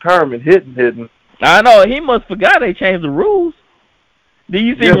out of retirement hitting. I know he must forgot they changed the rules. Do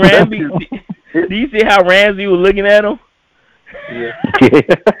you see Ramsey? Do you see how Ramsey was looking at him? Yeah.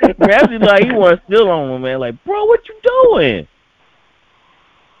 Ramsey like he was still on him, man. Like, bro, what you doing?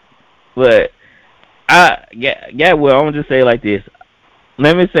 But well, I'm gonna just say it like this.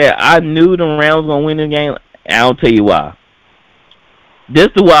 Let me say, I knew the Rams gonna win the game. And I'll tell you why. This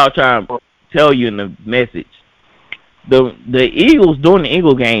is what I'm trying to tell you in the message. The Eagles during the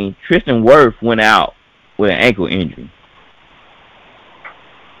Eagle game, Tristan Wirfs went out with an ankle injury,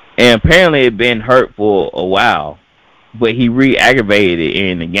 and apparently it been hurt for a while, but he re-aggravated it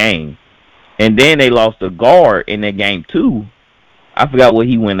in the game, and then they lost a guard in that game too. I forgot what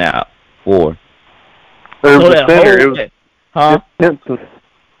he went out for. It was Jensen.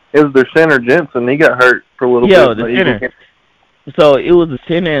 It was their center, Jensen. He got hurt for a little bit. Yeah, the center. So it was the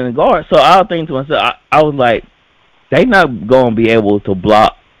center and the guard. So I was thinking to myself, I was like, they not going to be able to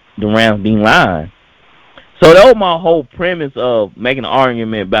block the Rams D line. So that was my whole premise of making an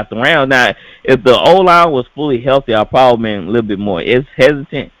argument about the Rams. Now, if the O-line was fully healthy, I'd probably been a little bit more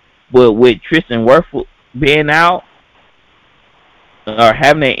hesitant. But with Tristan Wirfs being out or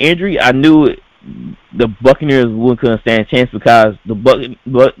having an injury, I knew the Buccaneers couldn't stand a chance because the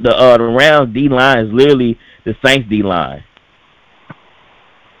Rams D line is literally the Saints D line.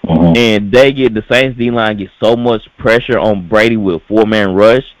 And the Saints D line get so much pressure on Brady with 4-man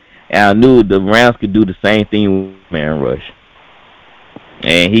rush, and I knew the Rams could do the same thing with man rush.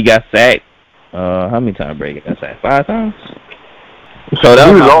 And he got sacked. How many times Brady got sacked? 5 times. So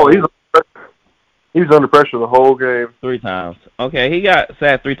that he was under pressure the whole game. 3 times. Okay, he got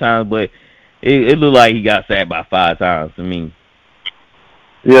sacked 3 times, but it looked like he got sacked by 5 times to me.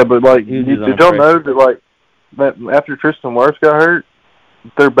 Yeah, but like, did y'all know that that after Tristan Wirfs got hurt,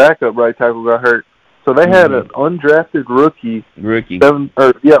 their backup right tackle got hurt. So they had an undrafted rookie.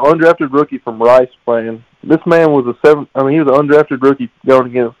 Undrafted rookie from Rice playing This man was he was an undrafted rookie going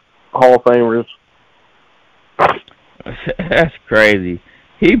against Hall of Famers. That's crazy.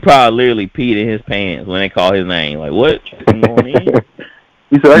 He probably literally peed in his pants when they call his name. Like, what? I'm going in.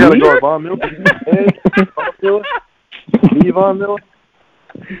 He said, I got to go to Von Miller. Von Miller?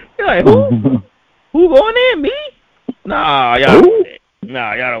 You're like, who? Who going in, me? Nah, y'all don't want that.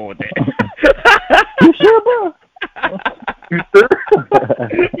 Nah, y'all don't want that. You sure, bro? You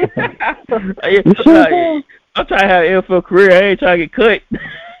sure? I'm trying to have an NFL career. I ain't trying to get cut.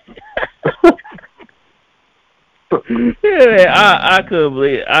 Yeah, man, I couldn't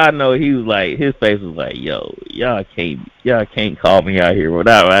believe it. I know he was like, his face was like, yo, y'all can't call me out here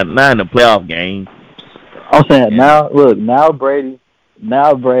not in the playoff game. I'm saying now Brady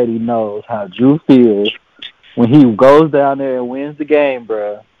knows how Drew feels when he goes down there and wins the game,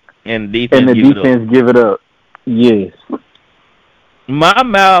 bro. And the defense give it up. Yes. My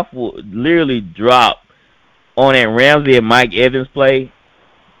mouth would literally drop on that Ramsey and Mike Evans play.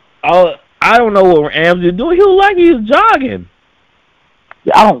 I don't know what Ramsey was doing. He was like he was jogging.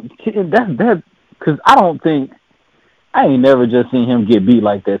 Yeah, because I ain't never just seen him get beat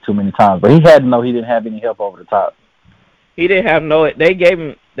like that too many times. But he had to know he didn't have any help over the top. He didn't have they gave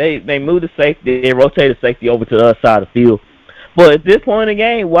him, they moved the safety, they rotated the safety over to the other side of the field. But at this point in the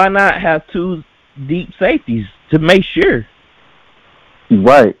game, why not have two deep safeties to make sure?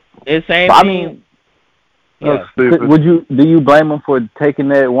 Right. It's same I thing. mean, that's stupid. Do you blame him for taking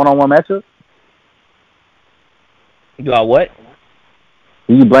that one-on-one matchup? You got what?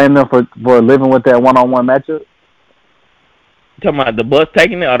 Do you blame them for living with that one-on-one matchup? You talking about the Bucs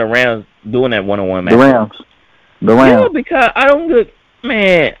taking it or the Rams doing that one-on-one matchup? The Rams. Yeah, because I don't get,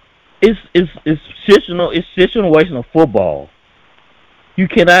 man, it's situational football. You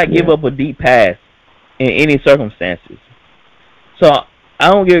cannot give up a deep pass in any circumstances. So I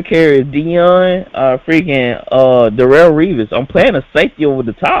don't give a care if Dion or freaking Darrelle Revis. I'm playing a safety over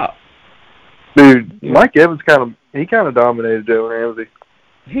the top. Dude, Mike Evans kind of dominated Jalen Ramsey.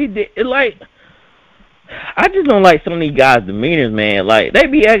 He did. I just don't like some of these guys' demeanors, man. Like, they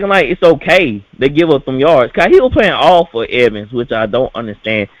be acting like it's okay they give up them yards. Because he was playing all for Evans, which I don't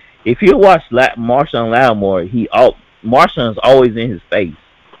understand. If you watch Marshawn Lattimore, Marshawn's always in his face.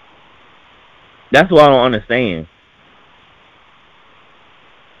 That's what I don't understand.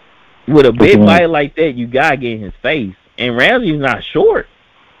 With a big bite like that, you got to get in his face. And Ramsey's not short.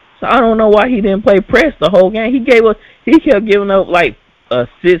 So I don't know why he didn't play press the whole game. He kept giving up like a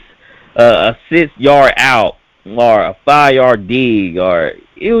 6-yard out or a 5-yard dig, or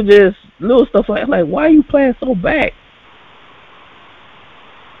it was just little stuff like why are you playing so back?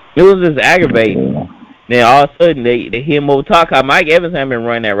 It was just aggravating. Then all of a sudden they hit him over top. Mike Evans hadn't been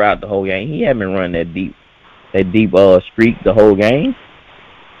running that route the whole game. He hadn't been running that deep streak the whole game.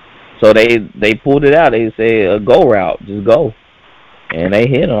 So they pulled it out. They said a go route, just go. And they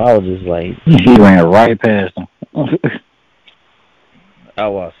hit him. I was just like, he ran right past him.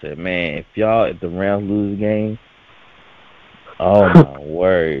 I said, man, if the Rams lose the game, oh my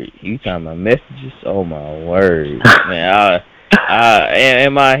word, you talking about messages? Oh my word, man.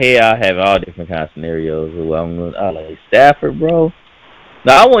 In my head, I have all different kind of scenarios. I like Stafford, bro.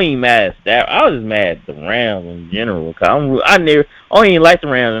 No, I wasn't even mad at Stafford. I was just mad at the Rams in general. Cause I don't even like the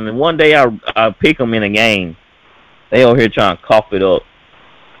Rams. And then one day I pick them in a game. They over here trying to cough it up.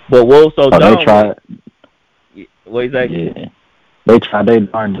 But what was so dumb? They tried. What you think? Yeah. They tried their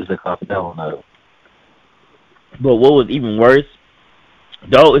darndest to cough that one up. But what was even worse,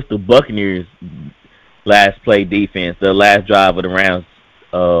 though, it's the Buccaneers' last play defense, the last drive of the Rams,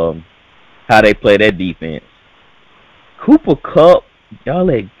 how they play that defense. Cooper Kupp, how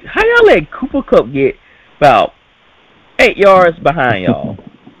y'all let Cooper Kupp get about 8 yards behind y'all?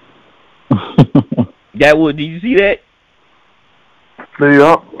 Did you see that? Dude,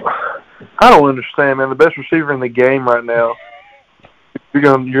 I don't understand, man. The best receiver in the game right now, you're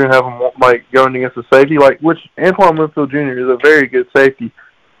gonna have him like going against a safety, which Antoine Winfield Jr. is a very good safety,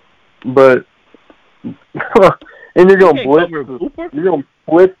 but and you're gonna blitz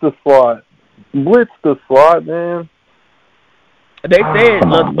the slot. Blitz the slot, man. They said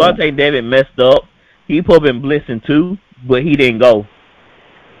Devontae David messed up. He probably been blitzing too, but he didn't go.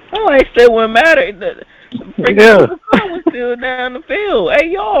 Oh, it still wouldn't matter. Freaking Cooper Kupp was still down the field,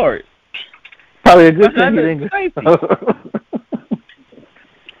 8 yards. Probably a good thing he didn't go.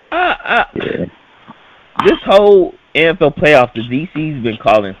 This whole NFL playoff, the DC's been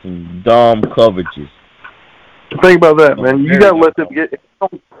calling some dumb coverages. Think about that, man. You gotta let them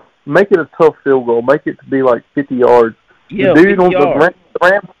make it a tough field goal. Make it to be like 50 yards. Yeah, the dude on the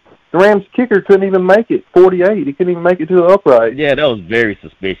Rams kicker couldn't even make it 48. He couldn't even make it to the upright. Yeah, that was very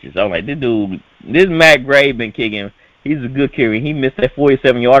suspicious. I was like, this dude This Matt Gray been kicking. He's a good kicker. He missed that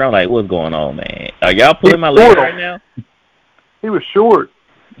 47-yarder. I'm like, what's going on, man? Are y'all pulling my leg right now? He was short.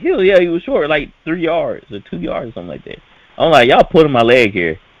 He was short, like 3 yards or 2 yards or something like that. I'm like, y'all pulling my leg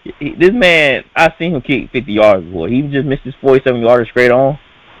here. This man, I seen him kick 50 yards before. He just missed his 47-yarder straight on.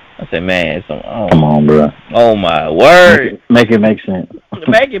 I said, man, come on, bro. Oh, my word. Make it make sense.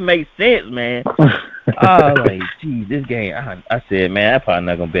 Make it make sense, man. I was like, geez, this game. I said, man, I'm probably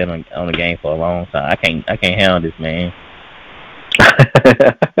not gonna bet on the game for a long time. I can't handle this, man. I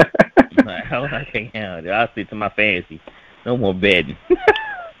can't handle it. I'll stick to my fantasy. No more betting.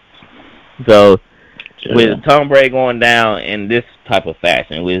 So, with Tom Brady going down in this type of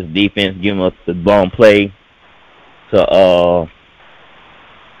fashion, with his defense giving us the ball play to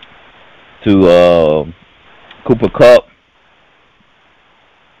Cooper Kupp.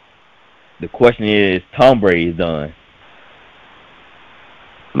 The question is, Tom Brady's done.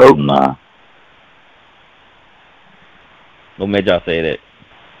 Nope. Nah. What made y'all say that?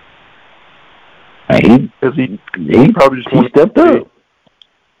 He probably just stepped up.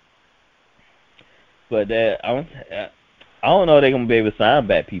 But I don't know if they're gonna be able to sign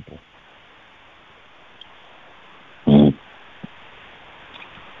back people.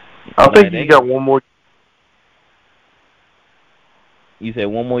 I think he got one more. You said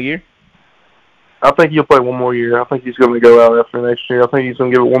one more year? I think he'll play one more year. I think he's going to go out after next year. I think he's going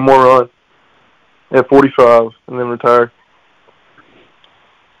to give it one more run at 45 and then retire.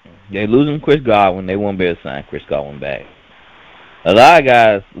 They're losing Chris Godwin. They won't be able to sign Chris Godwin back. A lot of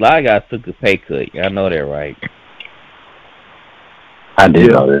guys took a pay cut. I know that, right? I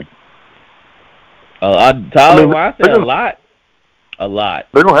did know that. Tyler, when I said a lot.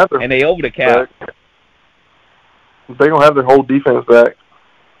 They're going to have their and they over the cap. They're going to have their whole defense back.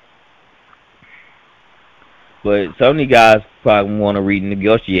 But some of these guys probably want to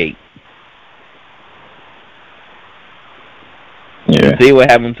renegotiate. Yeah. See what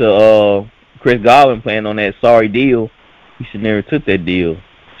happened to Chris Godwin playing on that sorry deal. He should never took that deal.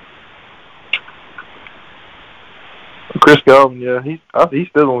 Chris Godwin, yeah, he's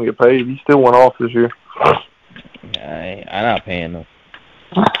still going to get paid. He still went off this year. I'm not paying him.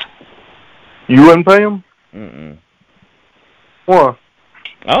 You wouldn't pay him? Mm-mm. Why?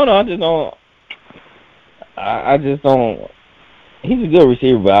 I don't know. I just don't. He's a good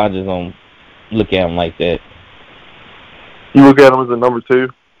receiver, but I just don't look at him like that. You look at him as a number 2?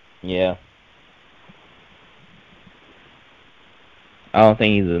 Yeah. I don't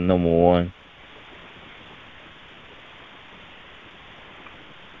think he's a number 1.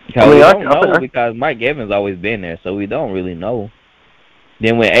 Because we don't know because Mike Evans always been there, so we don't really know.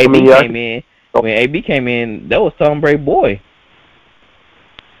 Then when AB came in, that was Tom Brady's boy.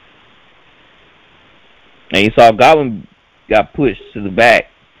 And you saw Godwin got pushed to the back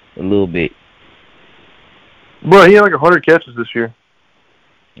a little bit. Bro, he had like 100 catches this year.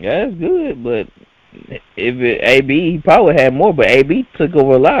 Yeah, that's good, but if AB, he probably had more, but AB took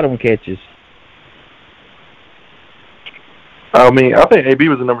over a lot of them catches. I mean, I think AB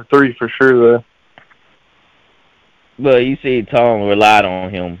was a number 3 for sure, though. But you see, Tom relied on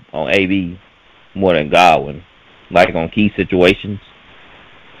him, on AB, more than Godwin, like on key situations.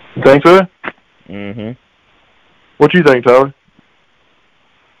 You think so? Mm-hmm. What you think, Tyler?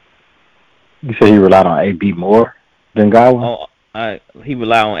 You say he relied on AB more than Godwin? He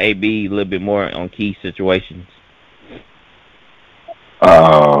relied on AB a little bit more on key situations.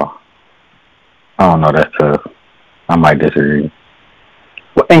 I don't know. That's tough. I might disagree.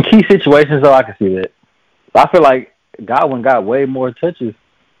 Well, in key situations, though, I can see that. I feel like Godwin got way more touches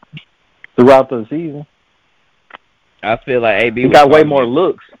throughout the season. I feel like AB got way more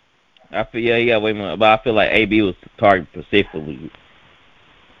looks. He got way more, but I feel like AB was targeted specifically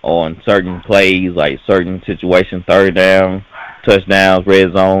on certain plays, like certain situations, third down, touchdowns,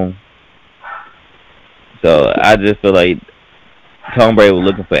 red zone. So I just feel like Tom Brady was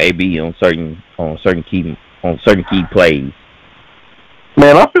looking for AB on certain key plays.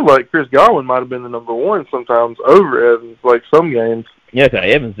 Man, I feel like Chris Godwin might have been the number 1 sometimes over Evans, like some games. Yeah, because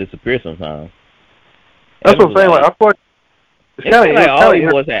Evans disappears sometimes. That's what I'm saying. Like I feel like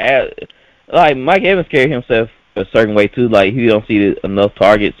like Mike Evans carried himself a certain way too. Like he don't see enough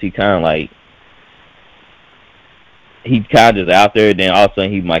targets. He kind of just out there. Then all of a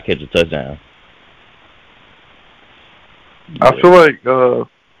sudden he might catch a touchdown. I feel like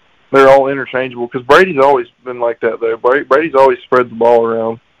they're all interchangeable because Brady's always been like that though. Brady's always spread the ball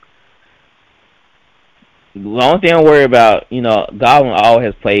around. The only thing I worry about, Godwin always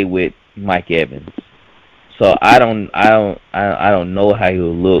has played with Mike Evans, so I don't know how he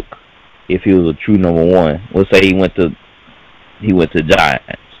would look if he was a true number 1. Let's say he went to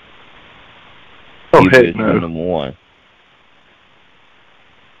Giants. Oh, heck no. Number one.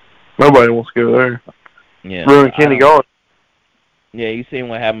 Nobody wants to go there. Yeah. Ruin Kenny Galladay. Yeah, you seen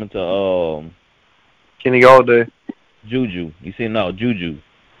what happened to Kenny Galladay. Juju. Juju.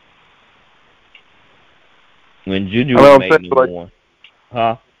 When Juju was made number one.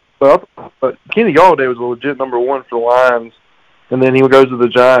 Huh? But Kenny Galladay was a legit number one for the Lions, and then he goes to the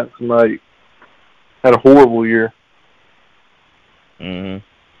Giants and had a horrible year. Mhm.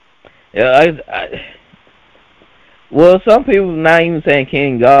 Yeah, well, some people not even saying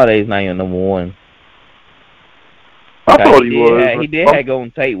Kenny Galladay is not even number one. I thought he was. He did have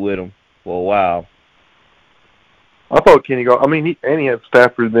Golden Tate with him for a while. I thought Kenny Galladay. I mean, he had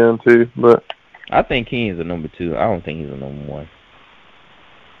Stafford then too, but I think Kenny's a number two. I don't think he's a number one.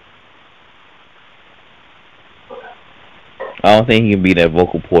 I don't think he can be that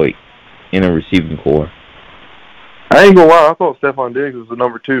vocal point in a receiving core. I ain't gonna lie. I thought Stephon Diggs was the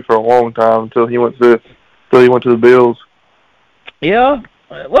number two for a long time until he went to the Bills. Yeah.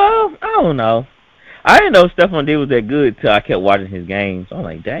 Well, I don't know. I didn't know Stephon Diggs was that good till I kept watching his games. I'm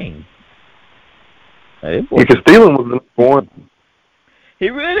like, dang. Because Thielen was the number one. He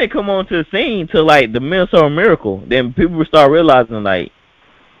really didn't come onto the scene till the Minnesota Miracle. Then people would start realizing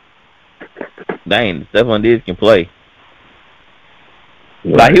dang, Stephon Diggs can play.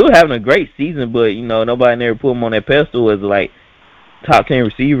 Yeah. He was having a great season, but nobody never put him on that pedestal as top 10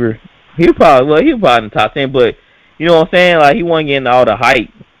 receiver. He was probably in the top 10, but you know what I'm saying? He wasn't getting all the hype.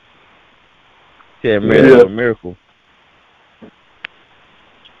 Miracle.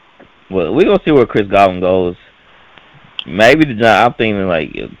 Well, we're gonna see where Chris Godwin goes. Maybe the Giants. I'm thinking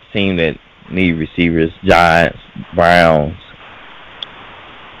a team that need receivers: Giants, Browns,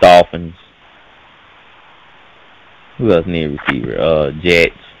 Dolphins. Who else need a receiver?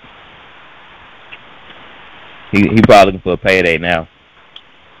 Jets. He probably looking for a payday now.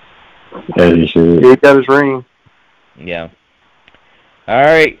 As he should. He got his ring. Yeah. All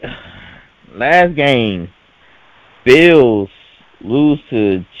right. Last game. Bills lose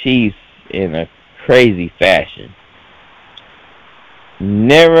to Chiefs in a crazy fashion.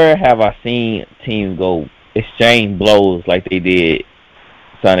 Never have I seen teams go exchange blows like they did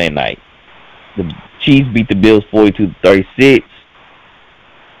Sunday night. The Chiefs beat the Bills 42-36.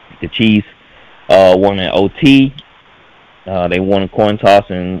 The Chiefs won an OT. They won a coin toss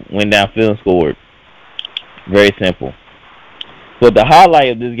and went downfield and scored. Very simple. But the highlight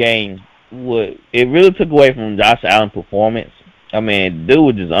of this game, it really took away from Josh Allen's performance. I mean, dude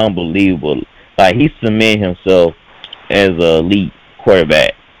was just unbelievable. He cemented himself as an elite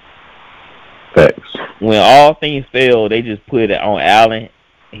quarterback. Thanks. When all things failed, they just put it on Allen.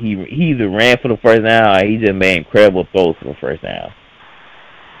 He either ran for the first down or he just made incredible throws for the first down.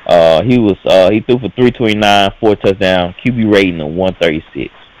 He threw for 329, 4 touchdowns, QB rating of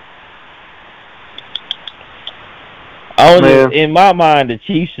 136. In my mind, the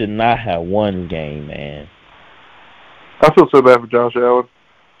Chiefs should not have won this game, man. I feel so bad for Josh Allen.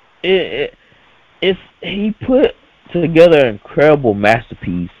 He put together an incredible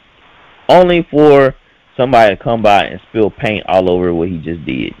masterpiece, only for somebody to come by and spill paint all over what he just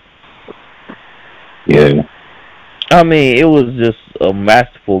did. Yeah. I mean, it was just a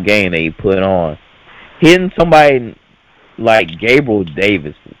masterful game that he put on. Hitting somebody like Gabriel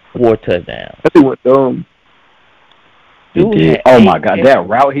Davis for 4 touchdowns. That dude went dumb. Oh my God, that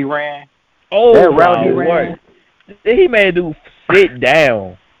route he ran. Oh, that route he ran. He made a dude sit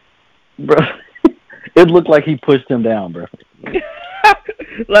down. Bro, it looked like he pushed him down, bro.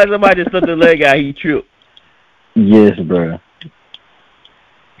 Like somebody just took the leg out, he tripped. Yes, bro.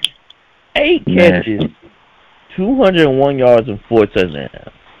 8 catches, 201 yards, and 4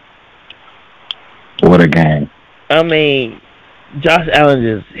 touchdowns. What a game. I mean, Josh Allen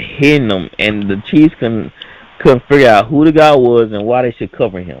just hitting them, and the Chiefs couldn't figure out who the guy was and why they should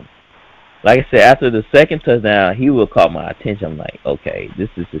cover him. Like I said, after the second touchdown, he would caught my attention. I'm like, okay, this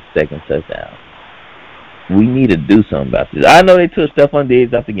is his second touchdown. We need to do something about this. I know they took Stephon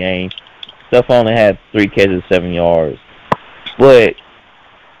Diggs out the game. Stephon only had 3 catches, 7 yards. But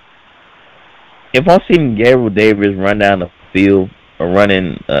if I'm seeing Gabriel Davis run down the field or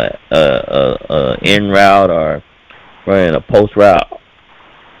running in route or running a post route,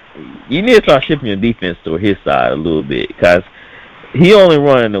 you need to start shifting your defense to his side a little bit, because he only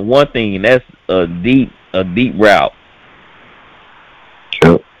running the one thing, and that's a deep route.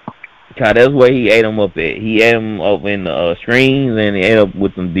 Sure. God, that's where he ate him up at. He ate him up in the screens, and he ate up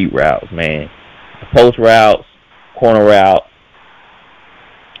with some deep routes, man. Post routes, corner route.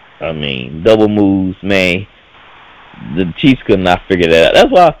 I mean, double moves, man. The Chiefs could not figure that out.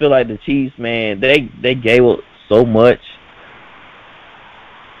 That's why I feel like the Chiefs, man, they gave up so much.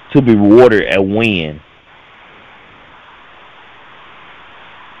 to be rewarded a win.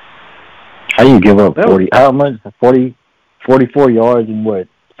 How you give up 40? How much? 44 yards in what?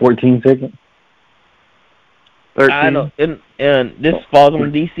 14 seconds? 13. I know, and this falls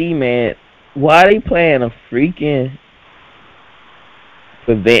on DC, man. Why they playing a freaking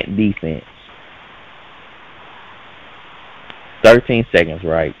prevent defense? 13 seconds,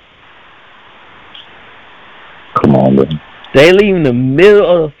 right? Come on, man. They leaving the middle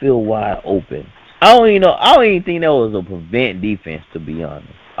of the field wide open. I don't even think that was a prevent defense, to be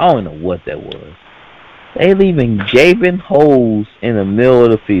honest. I don't know what that was. They leaving gaping holes in the middle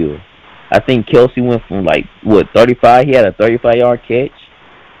of the field. I think Kelce went from 35. He had a 35-yard catch.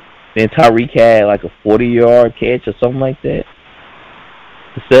 Then Tyreek had like a 40-yard catch or something like that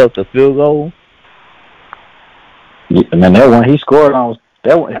to set up the field goal. Yeah, man, that one he scored on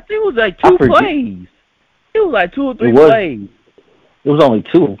that one. I think it was like 2 plays. It was like 2 or 3 plays. It was only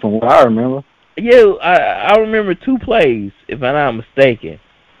 2 from what I remember. Yeah, I remember 2 plays, if I'm not mistaken.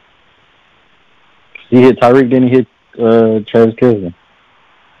 He hit Tyreek, then he hit Travis Kelce. If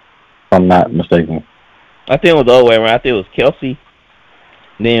I'm not mistaken. I think it was the other way around. I think it was Kelce.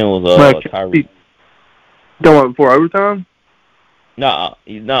 Then it was Tyreek. Going before overtime? No,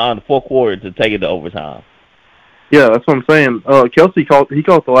 in the fourth quarter to take it to overtime. Yeah, that's what I'm saying. Kelce caught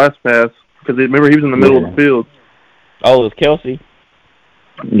the last pass because remember he was in the middle of the field. Oh, it was Kelce?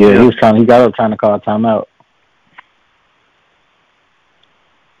 Yeah, he got up trying to call a timeout.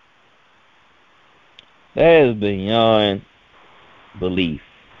 That is beyond belief.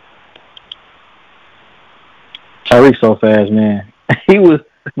 Tyreek so fast, man. He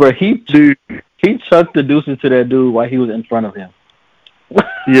chucked the deuces to that dude while he was in front of him.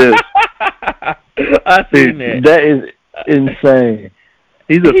 Yes. I seen that. That is insane.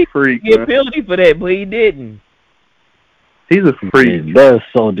 He's a freak. He had a penalty for that, but he didn't. He's a freak. That is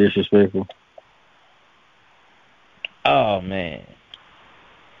so disrespectful. Oh man.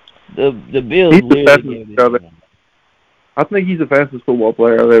 The Bills he's the fastest I think he's the fastest football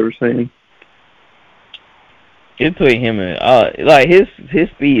player I've ever seen. It's between him and his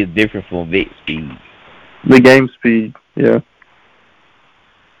speed is different from Vic's speed. The game speed, yeah.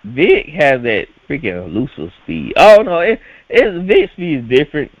 Vic has that freaking elusive speed. Oh no, Vic's speed is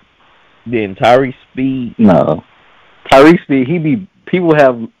different than Tyreek's speed. No, Tyreek's speed. People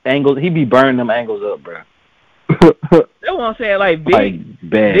have angles. He be burning them angles up, bro. That's what I'm saying. Like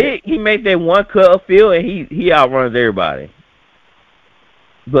Vic, he made that one cut of field and he outruns everybody.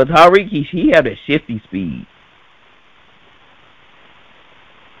 But Tyreek, he had a shifty speed.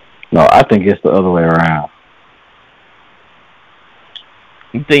 No, I think it's the other way around.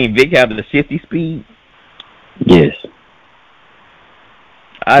 You think Vic had the shifty speed? Yes.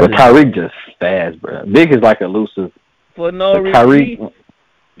 But Tyreek just fast, bro. Vic is like elusive. For no reason.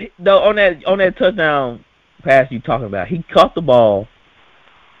 On that touchdown pass you talking about, he caught the ball,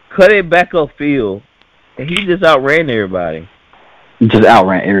 cut it back upfield, and he just outran everybody. He just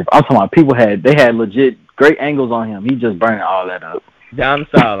outran everybody. I'm talking about people had legit great angles on him. He just burned all that up. Down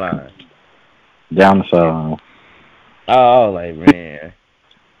the sideline. Down the sideline. Oh, like, man.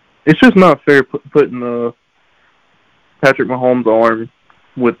 It's just not fair putting Patrick Mahomes' arm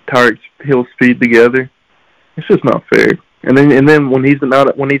with Tyreek Hill's speed together. It's just not fair. And then when he's not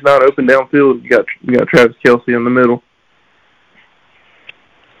open downfield, you got Travis Kelce in the middle.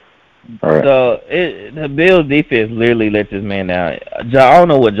 All right. So the Bills defense literally let this man down. I don't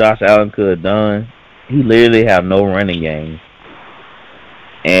know what Josh Allen could have done. He literally have no running game.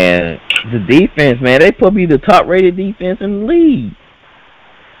 And the defense, man, they probably the top rated defense in the league.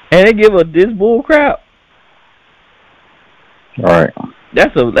 And they give us this bull crap. All right.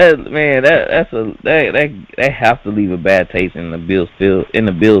 That has to leave a bad taste in the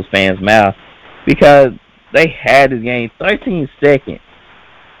Bills fans' mouth because they had this game 13 seconds.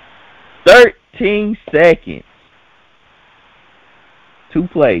 13 seconds. 2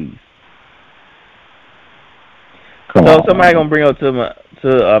 plays. So somebody gonna bring up to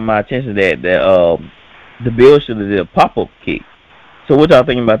my attention that the Bills should have did a pop-up kick. So what y'all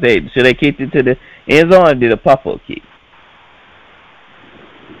thinking about that? Should they kick it to the end zone or did a pop-up kick?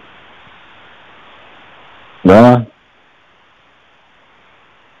 I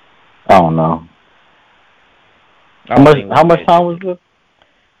don't know. How much time was it?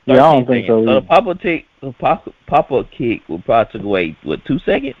 Yeah, I don't think so. So the pop-up kick would probably took away 2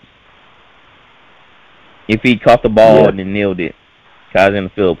 seconds if he caught the ball and then nailed it. Guys in the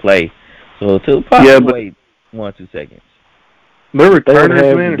field play, so it took probably away 1 or 2 seconds. Their returners,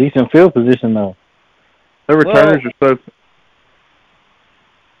 they have decent field position though. Their returners are so.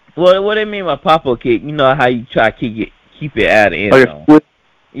 What do you mean by pop-up kick? You know how you try to keep it out of the end zone.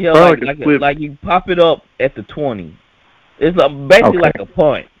 Yeah, like you pop it up at the 20. It's basically like a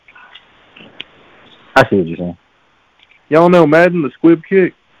punt. I see what you're saying. Y'all know Madden, the squib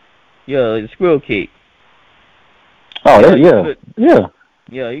kick? Yeah, the squirrel kick. Oh, yeah.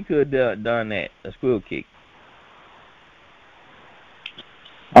 Yeah, you could have done that, a squirrel kick.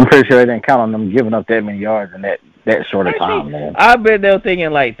 I'm pretty sure they didn't count on them giving up that many yards in that short of time, man. I bet they were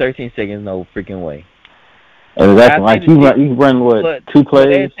thinking like 13 seconds, no freaking way. Exactly. Like you run what, 2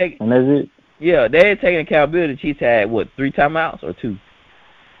 plays and that's it? Yeah, they had taken accountability. The Chiefs had what, 3 timeouts or 2?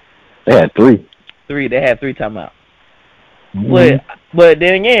 They had 3. 3. They had 3 timeouts. Mm-hmm. But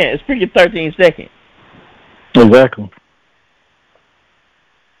then again, it's freaking 13 seconds. Exactly.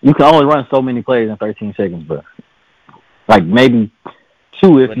 You can only run so many plays in 13 seconds, but like maybe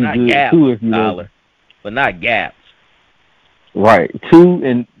 2 if you do. 2 if you do. But not gaps. Right.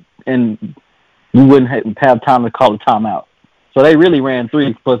 2 and you wouldn't have time to call a timeout. So they really ran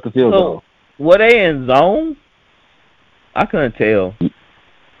 3 plus the field goal. Were they in zone? I couldn't tell. I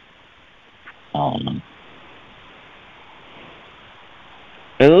don't know.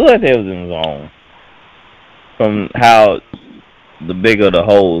 It looked like they was in zone. From how the bigger the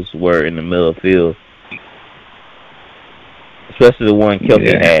holes were in the middle of the field. Especially the one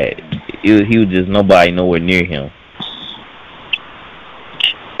Kelce had. He was just nobody nowhere near him.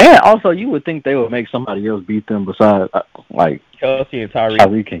 And also, you would think they would make somebody else beat them besides, like, Kelce and Tyreek.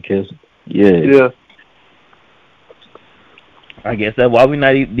 Tyreek and Kiss. Yeah. I guess that's why we're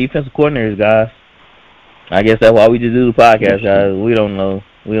not defensive coordinators, guys. I guess that's why we just do the podcast, guys. We don't know.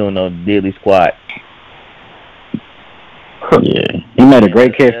 We don't know the deadly squad. Yeah. He made a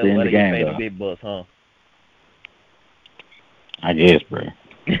great catch in the game, though. Big bucks, huh? I guess, bro.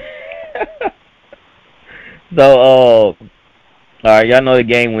 So, all right, y'all know the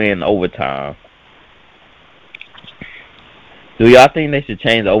game went in overtime. Do y'all think they should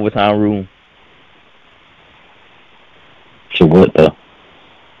change the overtime rule? To what, though?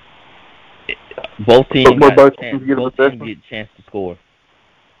 Both teams get a chance to score.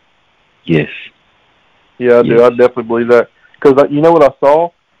 Yes. Yeah, I do. I definitely believe that. Because you know what I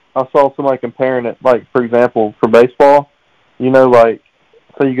saw? I saw somebody comparing it, like, for example, for baseball. You know, like,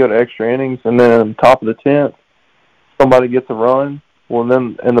 say you go to extra innings, and then top of the 10th, somebody gets a run. Well,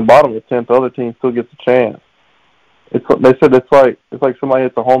 then in the bottom of the 10th, the other team still gets a chance. They said it's like somebody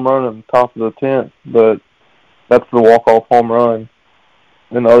hits a home run in the top of the 10th, but that's the walk-off home run,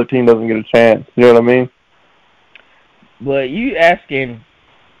 and the other team doesn't get a chance. You know what I mean? But you asking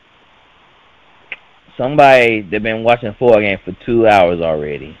somebody that been watching football game for 2 hours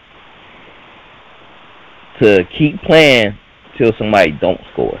already to keep playing till somebody don't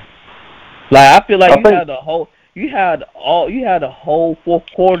score. Like, I feel like you had the whole 4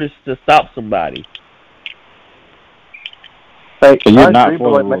 quarters to stop somebody. Hey, you're not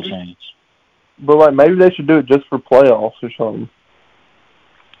for the rule change. But like maybe they should do it just for playoffs or something.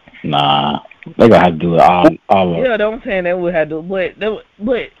 Nah, they gonna have to do it all. Yeah, I'm saying they would have to, but the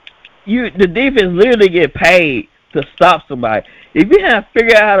defense literally get paid to stop somebody. If you have to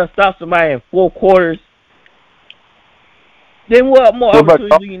figure out how to stop somebody in 4 quarters, then what more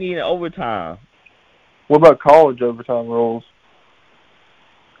opportunities do you need in overtime? What about college overtime rules?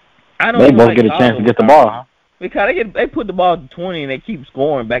 I don't. They both get a chance to get the ball, huh? Because they put the ball to 20 and they keep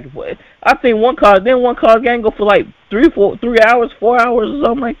scoring back and forth. I think one college game go for like 3 hours, 4 hours or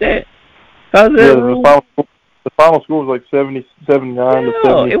something like that. How's that rule? The final score was like 79 to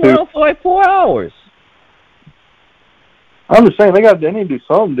 72. It went on for like 4 hours. I'm just saying they need to do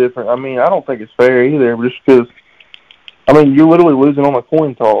something different. I mean, I don't think it's fair either, just because. I mean, you're literally losing on a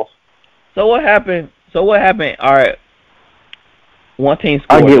coin toss. So what happened? All right, one team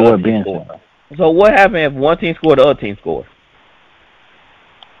scored. I get what Ben said. So what happened if one team scored, the other team scored?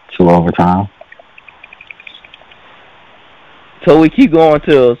 2 overtime. So we keep going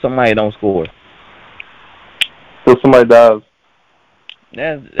till somebody don't score. Till somebody dies.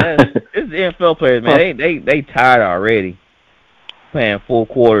 That's it's the NFL players, man. They tired already. Playing 4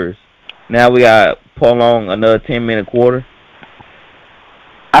 quarters. Now we got prolong another 10-minute quarter.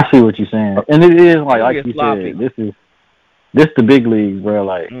 I see what you're saying, and it is like you said, this the big leagues, bro.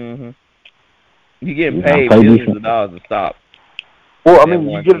 Like, you getting paid millions of dollars to stop. Well, I mean,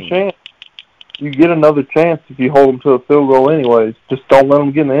 you get a chance. You get another chance if you hold them to a field goal, anyways. Just don't let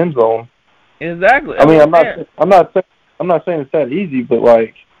them get in the end zone. Exactly. I mean, I'm not saying it's that easy, but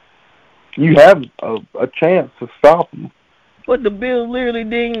like, you have a chance to stop them. But the Bills literally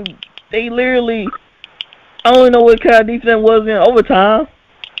didn't. They literally. I don't know what kind of defense was in overtime.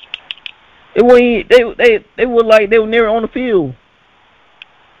 It wasn't. They were never on the field.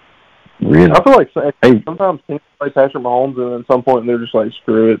 Really? I feel like sometimes teams play Patrick Mahomes, and at some point they're just like,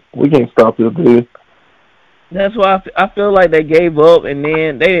 screw it, we can't stop this dude. That's why I feel like they gave up, and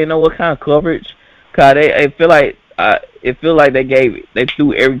then they didn't know what kind of coverage. Cause it feel like they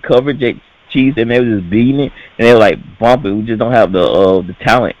threw every coverage at Chiefs, and they were just beating it, and they were like bumping. We just don't have the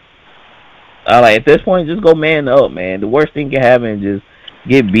talent. At this point, just go man up, man. The worst thing can happen is just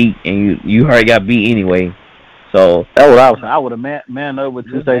get beat, and you already got beat anyway. So that's what I was saying. I would have man up with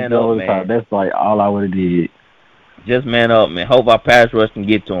 2 safeties over the top. That's like all I would have did. Just man up, man. Hope our pass rush can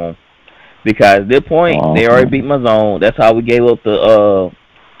get to them. Because at this point, they already beat my zone. That's how we gave up the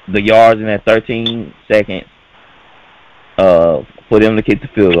yards in that 13 seconds for them to kick the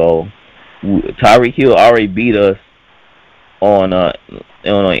field goal. Tyreek Hill already beat us on an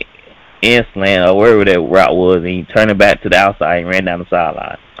end slant or wherever that route was, and he turned it back to the outside and ran down the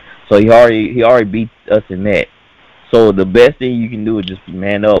sideline. So he already beat us in that. So the best thing you can do is just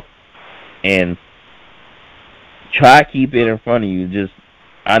man up and try to keep it in front of you.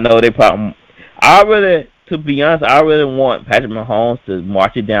 I know they probably. To be honest, I really want Patrick Mahomes to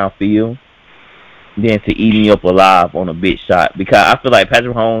march it downfield than to eat me up alive on a big shot, because I feel like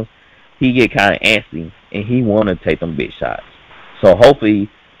Patrick Mahomes, he get kind of antsy and he want to take them big shots. So hopefully,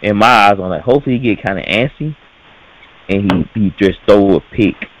 in my eyes, I'm like, hopefully he get kind of antsy and he just throw a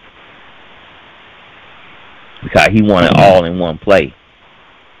pick, because he want it all in one play.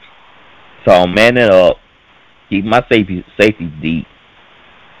 So man it up, keep my safety deep.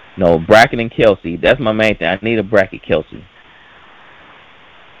 No, Brackett and Kelsey. That's my main thing. I need a Brackett Kelsey.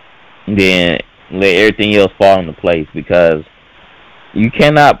 And then let everything else fall into place, because you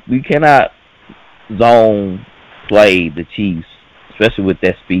cannot zone play the Chiefs, especially with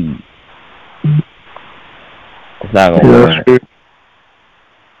that speed. It's not gonna work.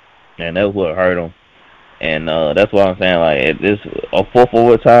 And that's what hurt them. And that's what I'm saying. Like, at this a 4th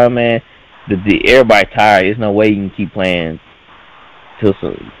overtime, man, everybody tired. There's no way you can keep playing till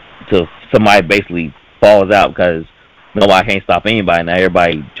somebody basically falls out, because nobody can't stop anybody. Now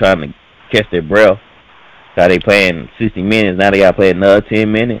everybody trying to catch their breath. Cause they playing 60 minutes. Now they got to play another 10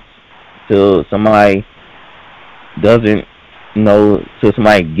 minutes till somebody till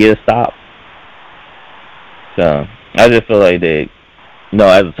somebody get a stop. So I just feel like that.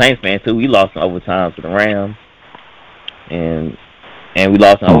 As a Saints fan too, we lost in overtime to the Rams, and we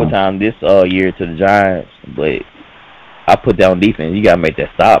lost in overtime this year to the Giants. But I put that on defense. You gotta make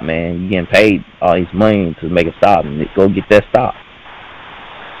that stop, man. You getting paid all this money to make a stop, and go get that stop.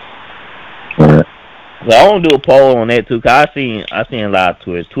 Right. So I want to do a poll on that too, cause I seen a lot of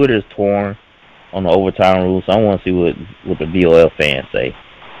Twitter. Twitter's torn on the overtime rules, so I want to see what the DOL fans say.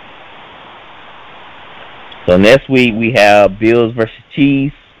 So next week we have Bengals versus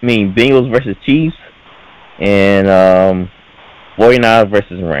Chiefs, and 49ers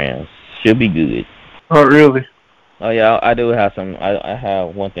versus Rams. Should be good. Oh, really? Oh yeah, I do have some. I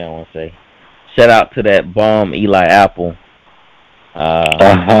have one thing I want to say. Shout out to that bum Eli Apple.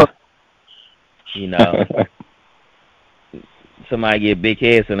 Somebody get big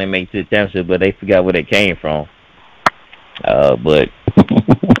heads and they make it to the championship, but they forgot where they came from. But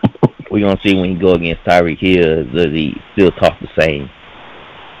we're gonna see when he go against Tyreek Hill, does he still talk the same?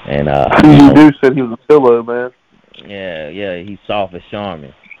 And you said he was a pillow, man. Yeah, he's soft as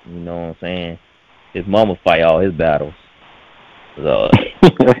Charmin. You know what I'm saying? His mama fight all his battles. So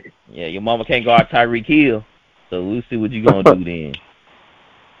yeah, your mama can't guard Tyreek Hill. So we'll see what you gonna do then.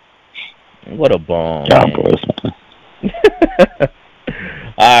 What a bomb, man.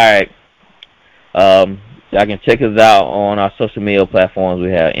 Alright. Y'all can check us out on our social media platforms.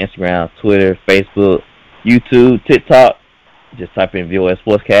 We have Instagram, Twitter, Facebook, YouTube, TikTok. Just type in VOA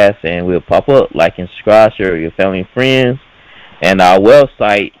Sportscast and we'll pop up. Like and subscribe, share with your family and friends. And our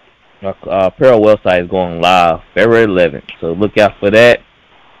website, our apparel website is going live February 11th. So look out for that.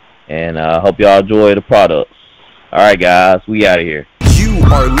 And I hope y'all enjoy the products. Alright guys, we out of here. You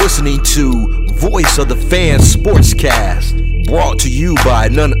are listening to Voice of the Fans Sportscast, brought to you by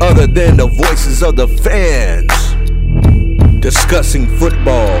none other than the voices of the fans. Discussing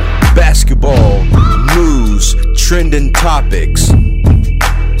football, basketball, news, trending topics.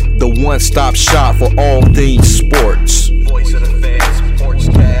 The one-stop shop for all things sports. Voice of the Fans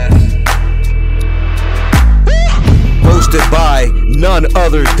Sportscast. Hosted by none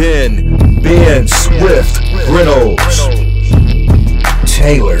other than Ben Swift Reynolds,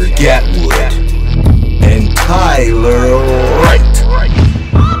 Taylor Gatwood, and Tyler Wright.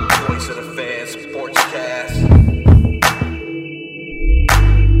 Voice of the Fans Sportscast.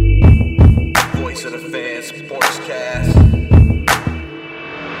 Voice of the Fans Sportscast.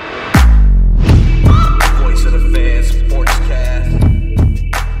 Voice of the Fans Sportscast.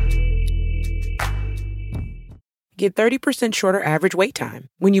 get 30% shorter average wait time.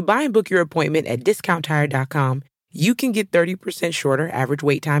 When you buy and book your appointment at DiscountTire.com, you can get 30% shorter average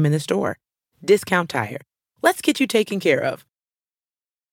wait time in the store. Discount Tire. Let's get you taken care of.